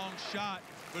ill-advised long shot,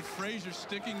 but Frazier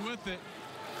sticking with it.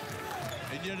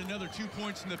 And yet another 2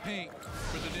 points in the paint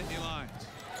for the Nittany Lions.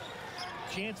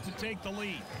 Chance to take the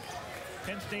lead.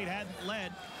 Penn State hadn't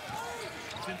led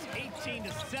since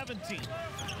 18-17.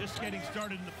 Just getting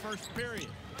started in the first period.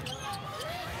 Penn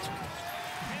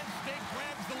State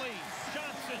grabs the lead.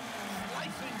 Johnson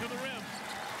slicing to the rim.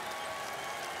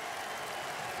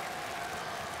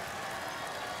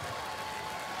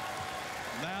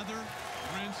 Lather,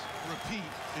 rinse,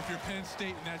 repeat if you're Penn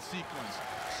State in that sequence.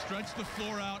 Stretch the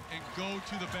floor out and go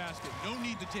to the basket. No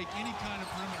need to take any kind of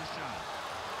perimeter shot.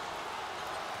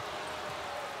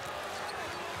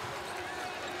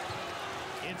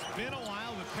 It's been a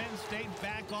while with Penn State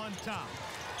back on top.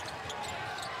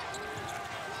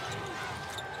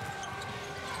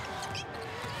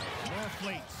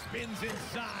 Norfleet spins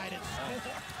inside and scores.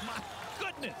 My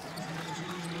goodness.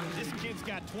 This kid's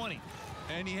got 20.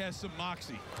 And he has some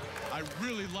moxie. I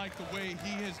really like the way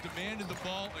he has demanded the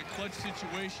ball in clutch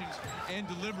situations and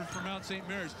delivered for Mount St.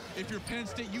 Mary's. If you're Penn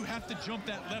State, you have to jump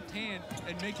that left hand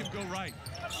and make him go right.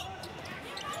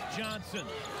 Johnson.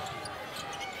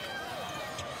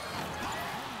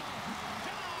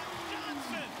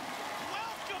 Johnson,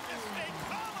 welcome to State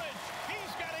College.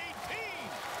 He's got 18.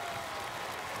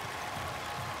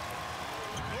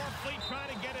 Norfleet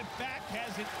trying to get it back,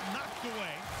 has it knocked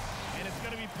away, and it's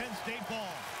going to be Penn State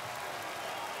ball.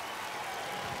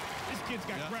 This kid's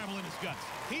got gravel in his guts.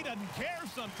 He doesn't care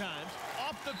sometimes.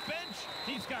 Off the bench,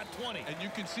 he's got 20. And you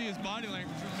can see his body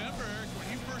language. Remember, Eric, when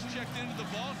he first checked into the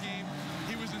ball game,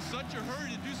 he was in such a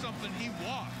hurry to do something, he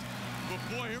walked. But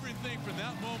boy, everything from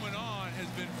that moment on has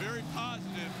been very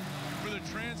positive for the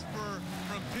transfer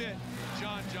from Pitt,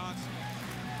 John Johnson.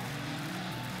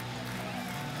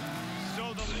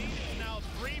 So the lead is now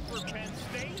 3 for Penn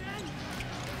State.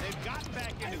 They've got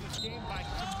back into this game by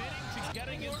committing to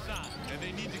getting inside. And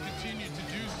they need to continue to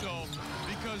do so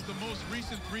because the most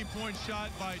recent three-point shot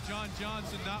by John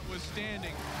Johnson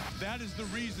notwithstanding, that is the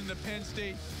reason that Penn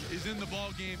State is in the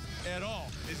ball game at all,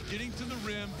 is getting to the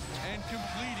rim and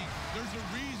completing. There's a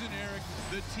reason, Eric,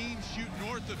 the teams shoot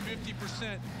north of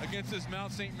 50% against this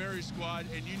Mount St. Mary's squad,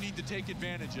 and you need to take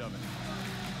advantage of it.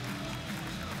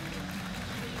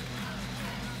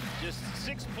 Just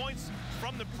 6 points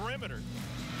from the perimeter.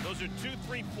 Those are 2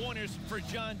 3-pointers for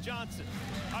John Johnson.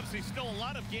 Obviously, still a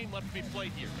lot of game left to be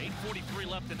played here. 8:43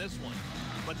 left in this one.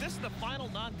 But this is the final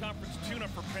non-conference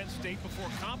tune-up for Penn State before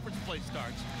conference play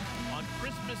starts on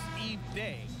Christmas Eve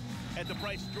day at the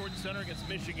Bryce Jordan Center against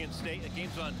Michigan State. The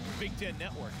game's on Big Ten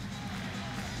Network.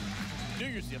 New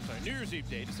Year's Eve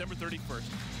day, December 31st,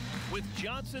 with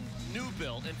Johnson,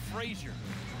 Newbill, and Frazier.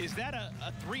 Is that a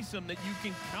threesome that you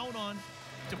can count on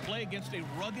to play against a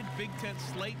rugged Big Ten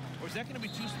slate, or is that going to be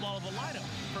too small of a lineup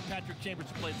for Patrick Chambers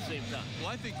to play at the same time? Well,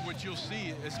 I think what you'll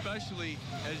see, especially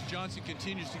as Johnson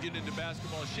continues to get into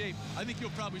basketball shape, I think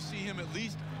you'll probably see him at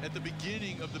least at the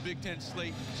beginning of the Big Ten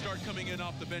slate start coming in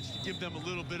off the bench to give them a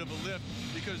little bit of a lift,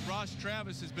 because Ross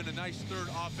Travis has been a nice third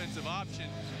offensive option,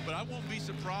 but I won't be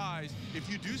surprised if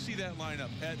you do see that lineup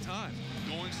at times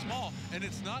going small. And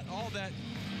it's not all that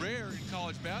rare in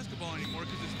college basketball anymore,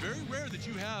 because it's very rare that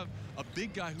you have a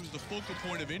big guy who's the focal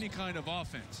point of any kind of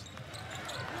offense.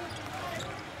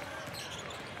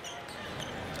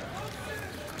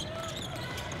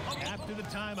 After the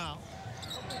timeout,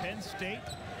 Penn State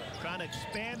trying to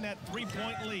expand that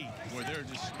three-point lead. Boy, they're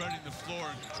just spreading the floor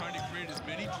and trying to create as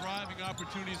many driving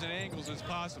opportunities and angles as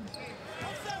possible.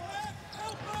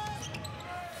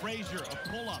 Frazier, a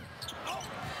pull-up.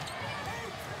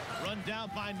 Run down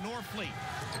by Norfleet.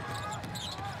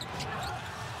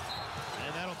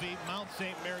 And that'll be Mount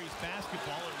St. Mary's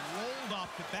basketball. It rolled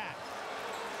off the back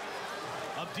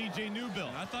of DJ Newbill.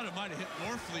 I thought it might have hit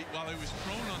Norfleet while he was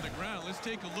prone on the ground. Let's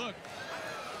take a look.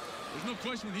 There's no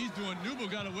question what he's doing. Newbill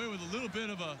got away with a little bit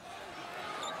of a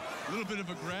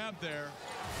grab there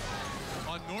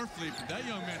on Norfleet, but that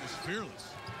young man is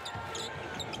fearless.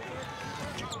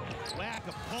 Whack,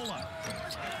 a pull-up.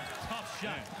 Tough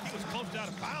shot. He was close out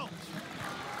of bounds.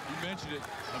 You mentioned it,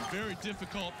 a very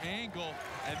difficult angle,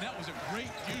 and that was a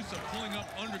great use of pulling up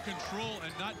under control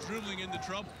and not dribbling into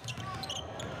trouble.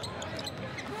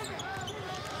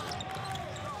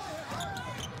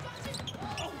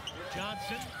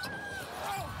 Johnson.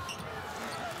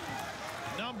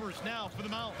 Numbers now for the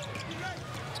Mount.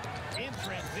 In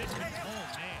transition. Oh,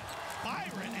 man.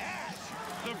 Byron Ash,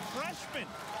 the freshman,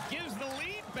 gives the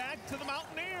lead back to the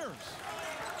Mountaineers.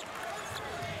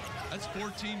 That's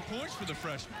 14 points for the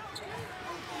freshman.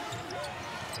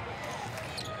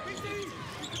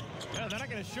 Yeah, they're not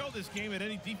going to show this game at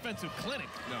any defensive clinic.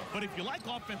 No. But if you like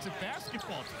offensive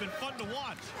basketball, it's been fun to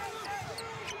watch.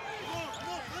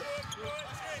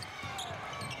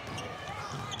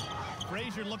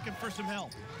 Frazier looking for some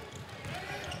help.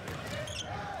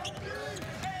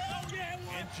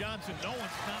 And Johnson, no one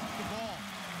stops the ball.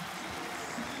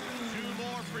 2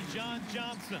 more for John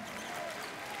Johnson.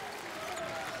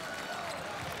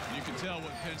 You can tell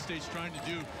what Penn State's trying to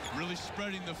do, really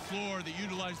spreading the floor. They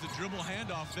utilize the dribble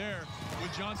handoff there,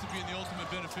 with Johnson being the ultimate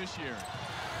beneficiary.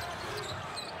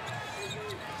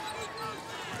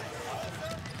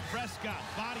 Prescott,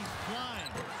 bodies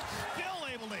flying, still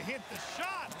able to hit the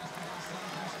shot.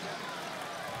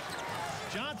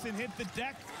 Johnson hit the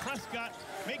deck. Prescott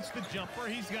makes the jumper.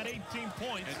 He's got 18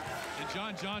 points. And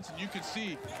John Johnson, you can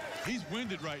see, he's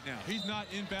winded right now. He's not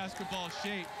in basketball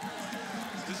shape.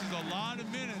 This is a lot of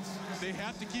minutes. They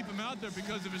have to keep him out there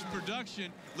because of his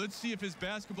production. Let's see if his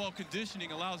basketball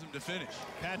conditioning allows him to finish.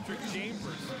 Patrick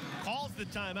Chambers calls the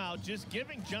timeout, just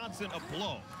giving Johnson a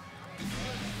blow.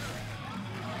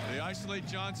 They isolate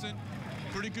Johnson.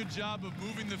 Pretty good job of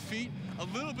moving the feet. A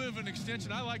little bit of an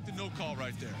extension. I like the no call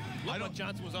right there. I thought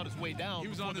Johnson was on his way down. He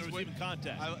was on his way. Even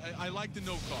contact. I like the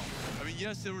no call. I mean,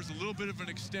 yes, there was a little bit of an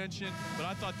extension, but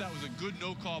I thought that was a good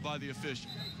no call by the official.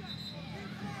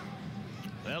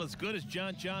 Well, as good as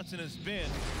John Johnson has been,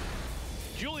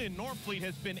 Julian Norfleet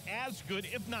has been as good,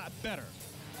 if not better.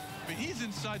 I mean, he's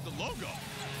inside the logo.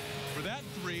 For that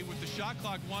three, with the shot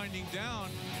clock winding down,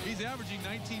 he's averaging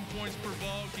 19 points per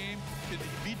ball game. Can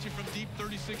beat you from deep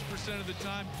 36% of the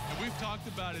time. And we've talked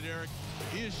about it, Eric.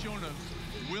 He has shown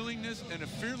a willingness and a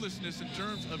fearlessness in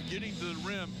terms of getting to the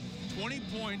rim. 20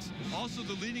 points, also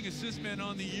the leading assist man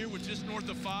on the year with just north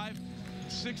of 5.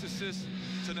 6 assists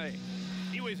today.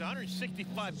 He weighs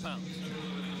 165 pounds.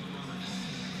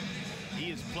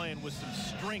 He is playing with some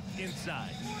strength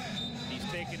inside. He's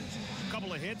taken a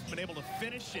couple of hits, been able to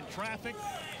finish in traffic.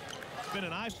 It's been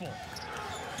an eyeful.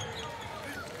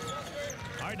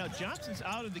 All right, now Johnson's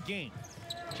out of the game.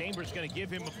 Chambers going to give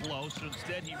him a blow, so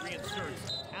instead he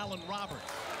reinserts Allen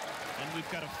Roberts. And we've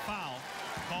got a foul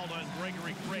called on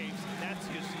Gregory Graves. That's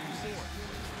his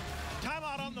fourth.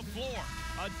 Timeout on the floor.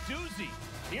 A doozy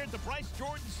here at the Bryce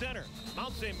Jordan Center.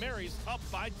 Mount St. Mary's up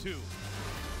by 2.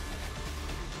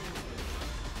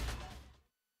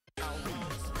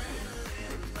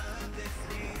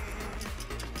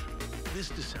 This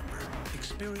December,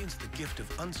 experience the gift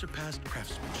of unsurpassed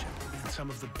craftsmanship and some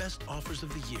of the best offers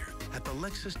of the year at the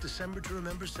Lexus December to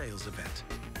Remember sales event.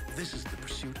 This is the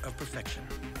pursuit of perfection.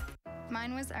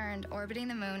 Mine was earned orbiting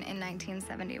the moon in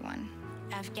 1971.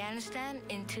 Afghanistan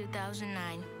in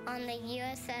 2009. On the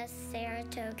USS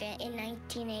Saratoga in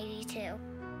 1982.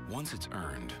 Once it's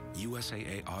earned,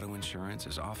 USAA Auto Insurance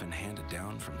is often handed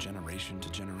down from generation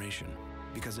to generation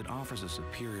because it offers a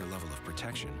superior level of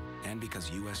protection and because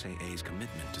USAA's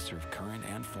commitment to serve current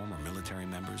and former military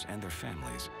members and their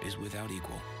families is without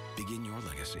equal. Begin your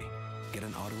legacy. Get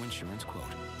an auto insurance quote.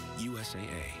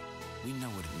 USAA. We know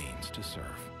what it means to serve.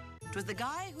 It was the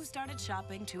guy who started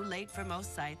shopping too late for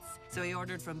most sites, so he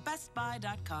ordered from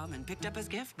bestbuy.com and picked up his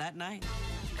gift that night.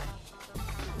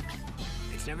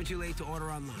 It's never too late to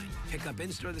order online. Pick up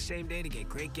in-store the same day to get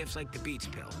great gifts like the Beats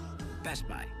Pill. Best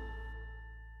Buy.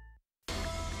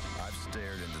 I've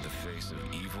stared into the face of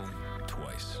evil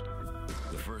twice.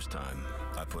 The first time,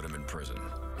 I put him in prison.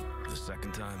 The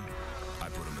second time, I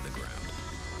put him in the ground.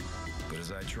 But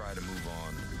as I try to move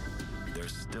on,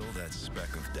 there's still that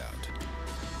speck of doubt.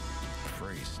 A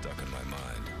phrase stuck in my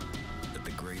mind, that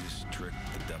the greatest trick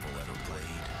the devil ever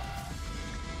played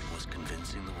was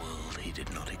convincing the world he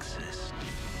did not exist.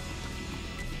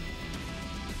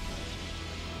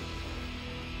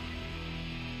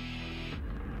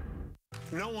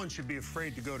 No one should be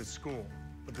afraid to go to school,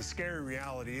 but the scary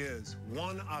reality is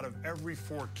 1 out of every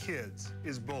 4 kids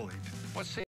is bullied.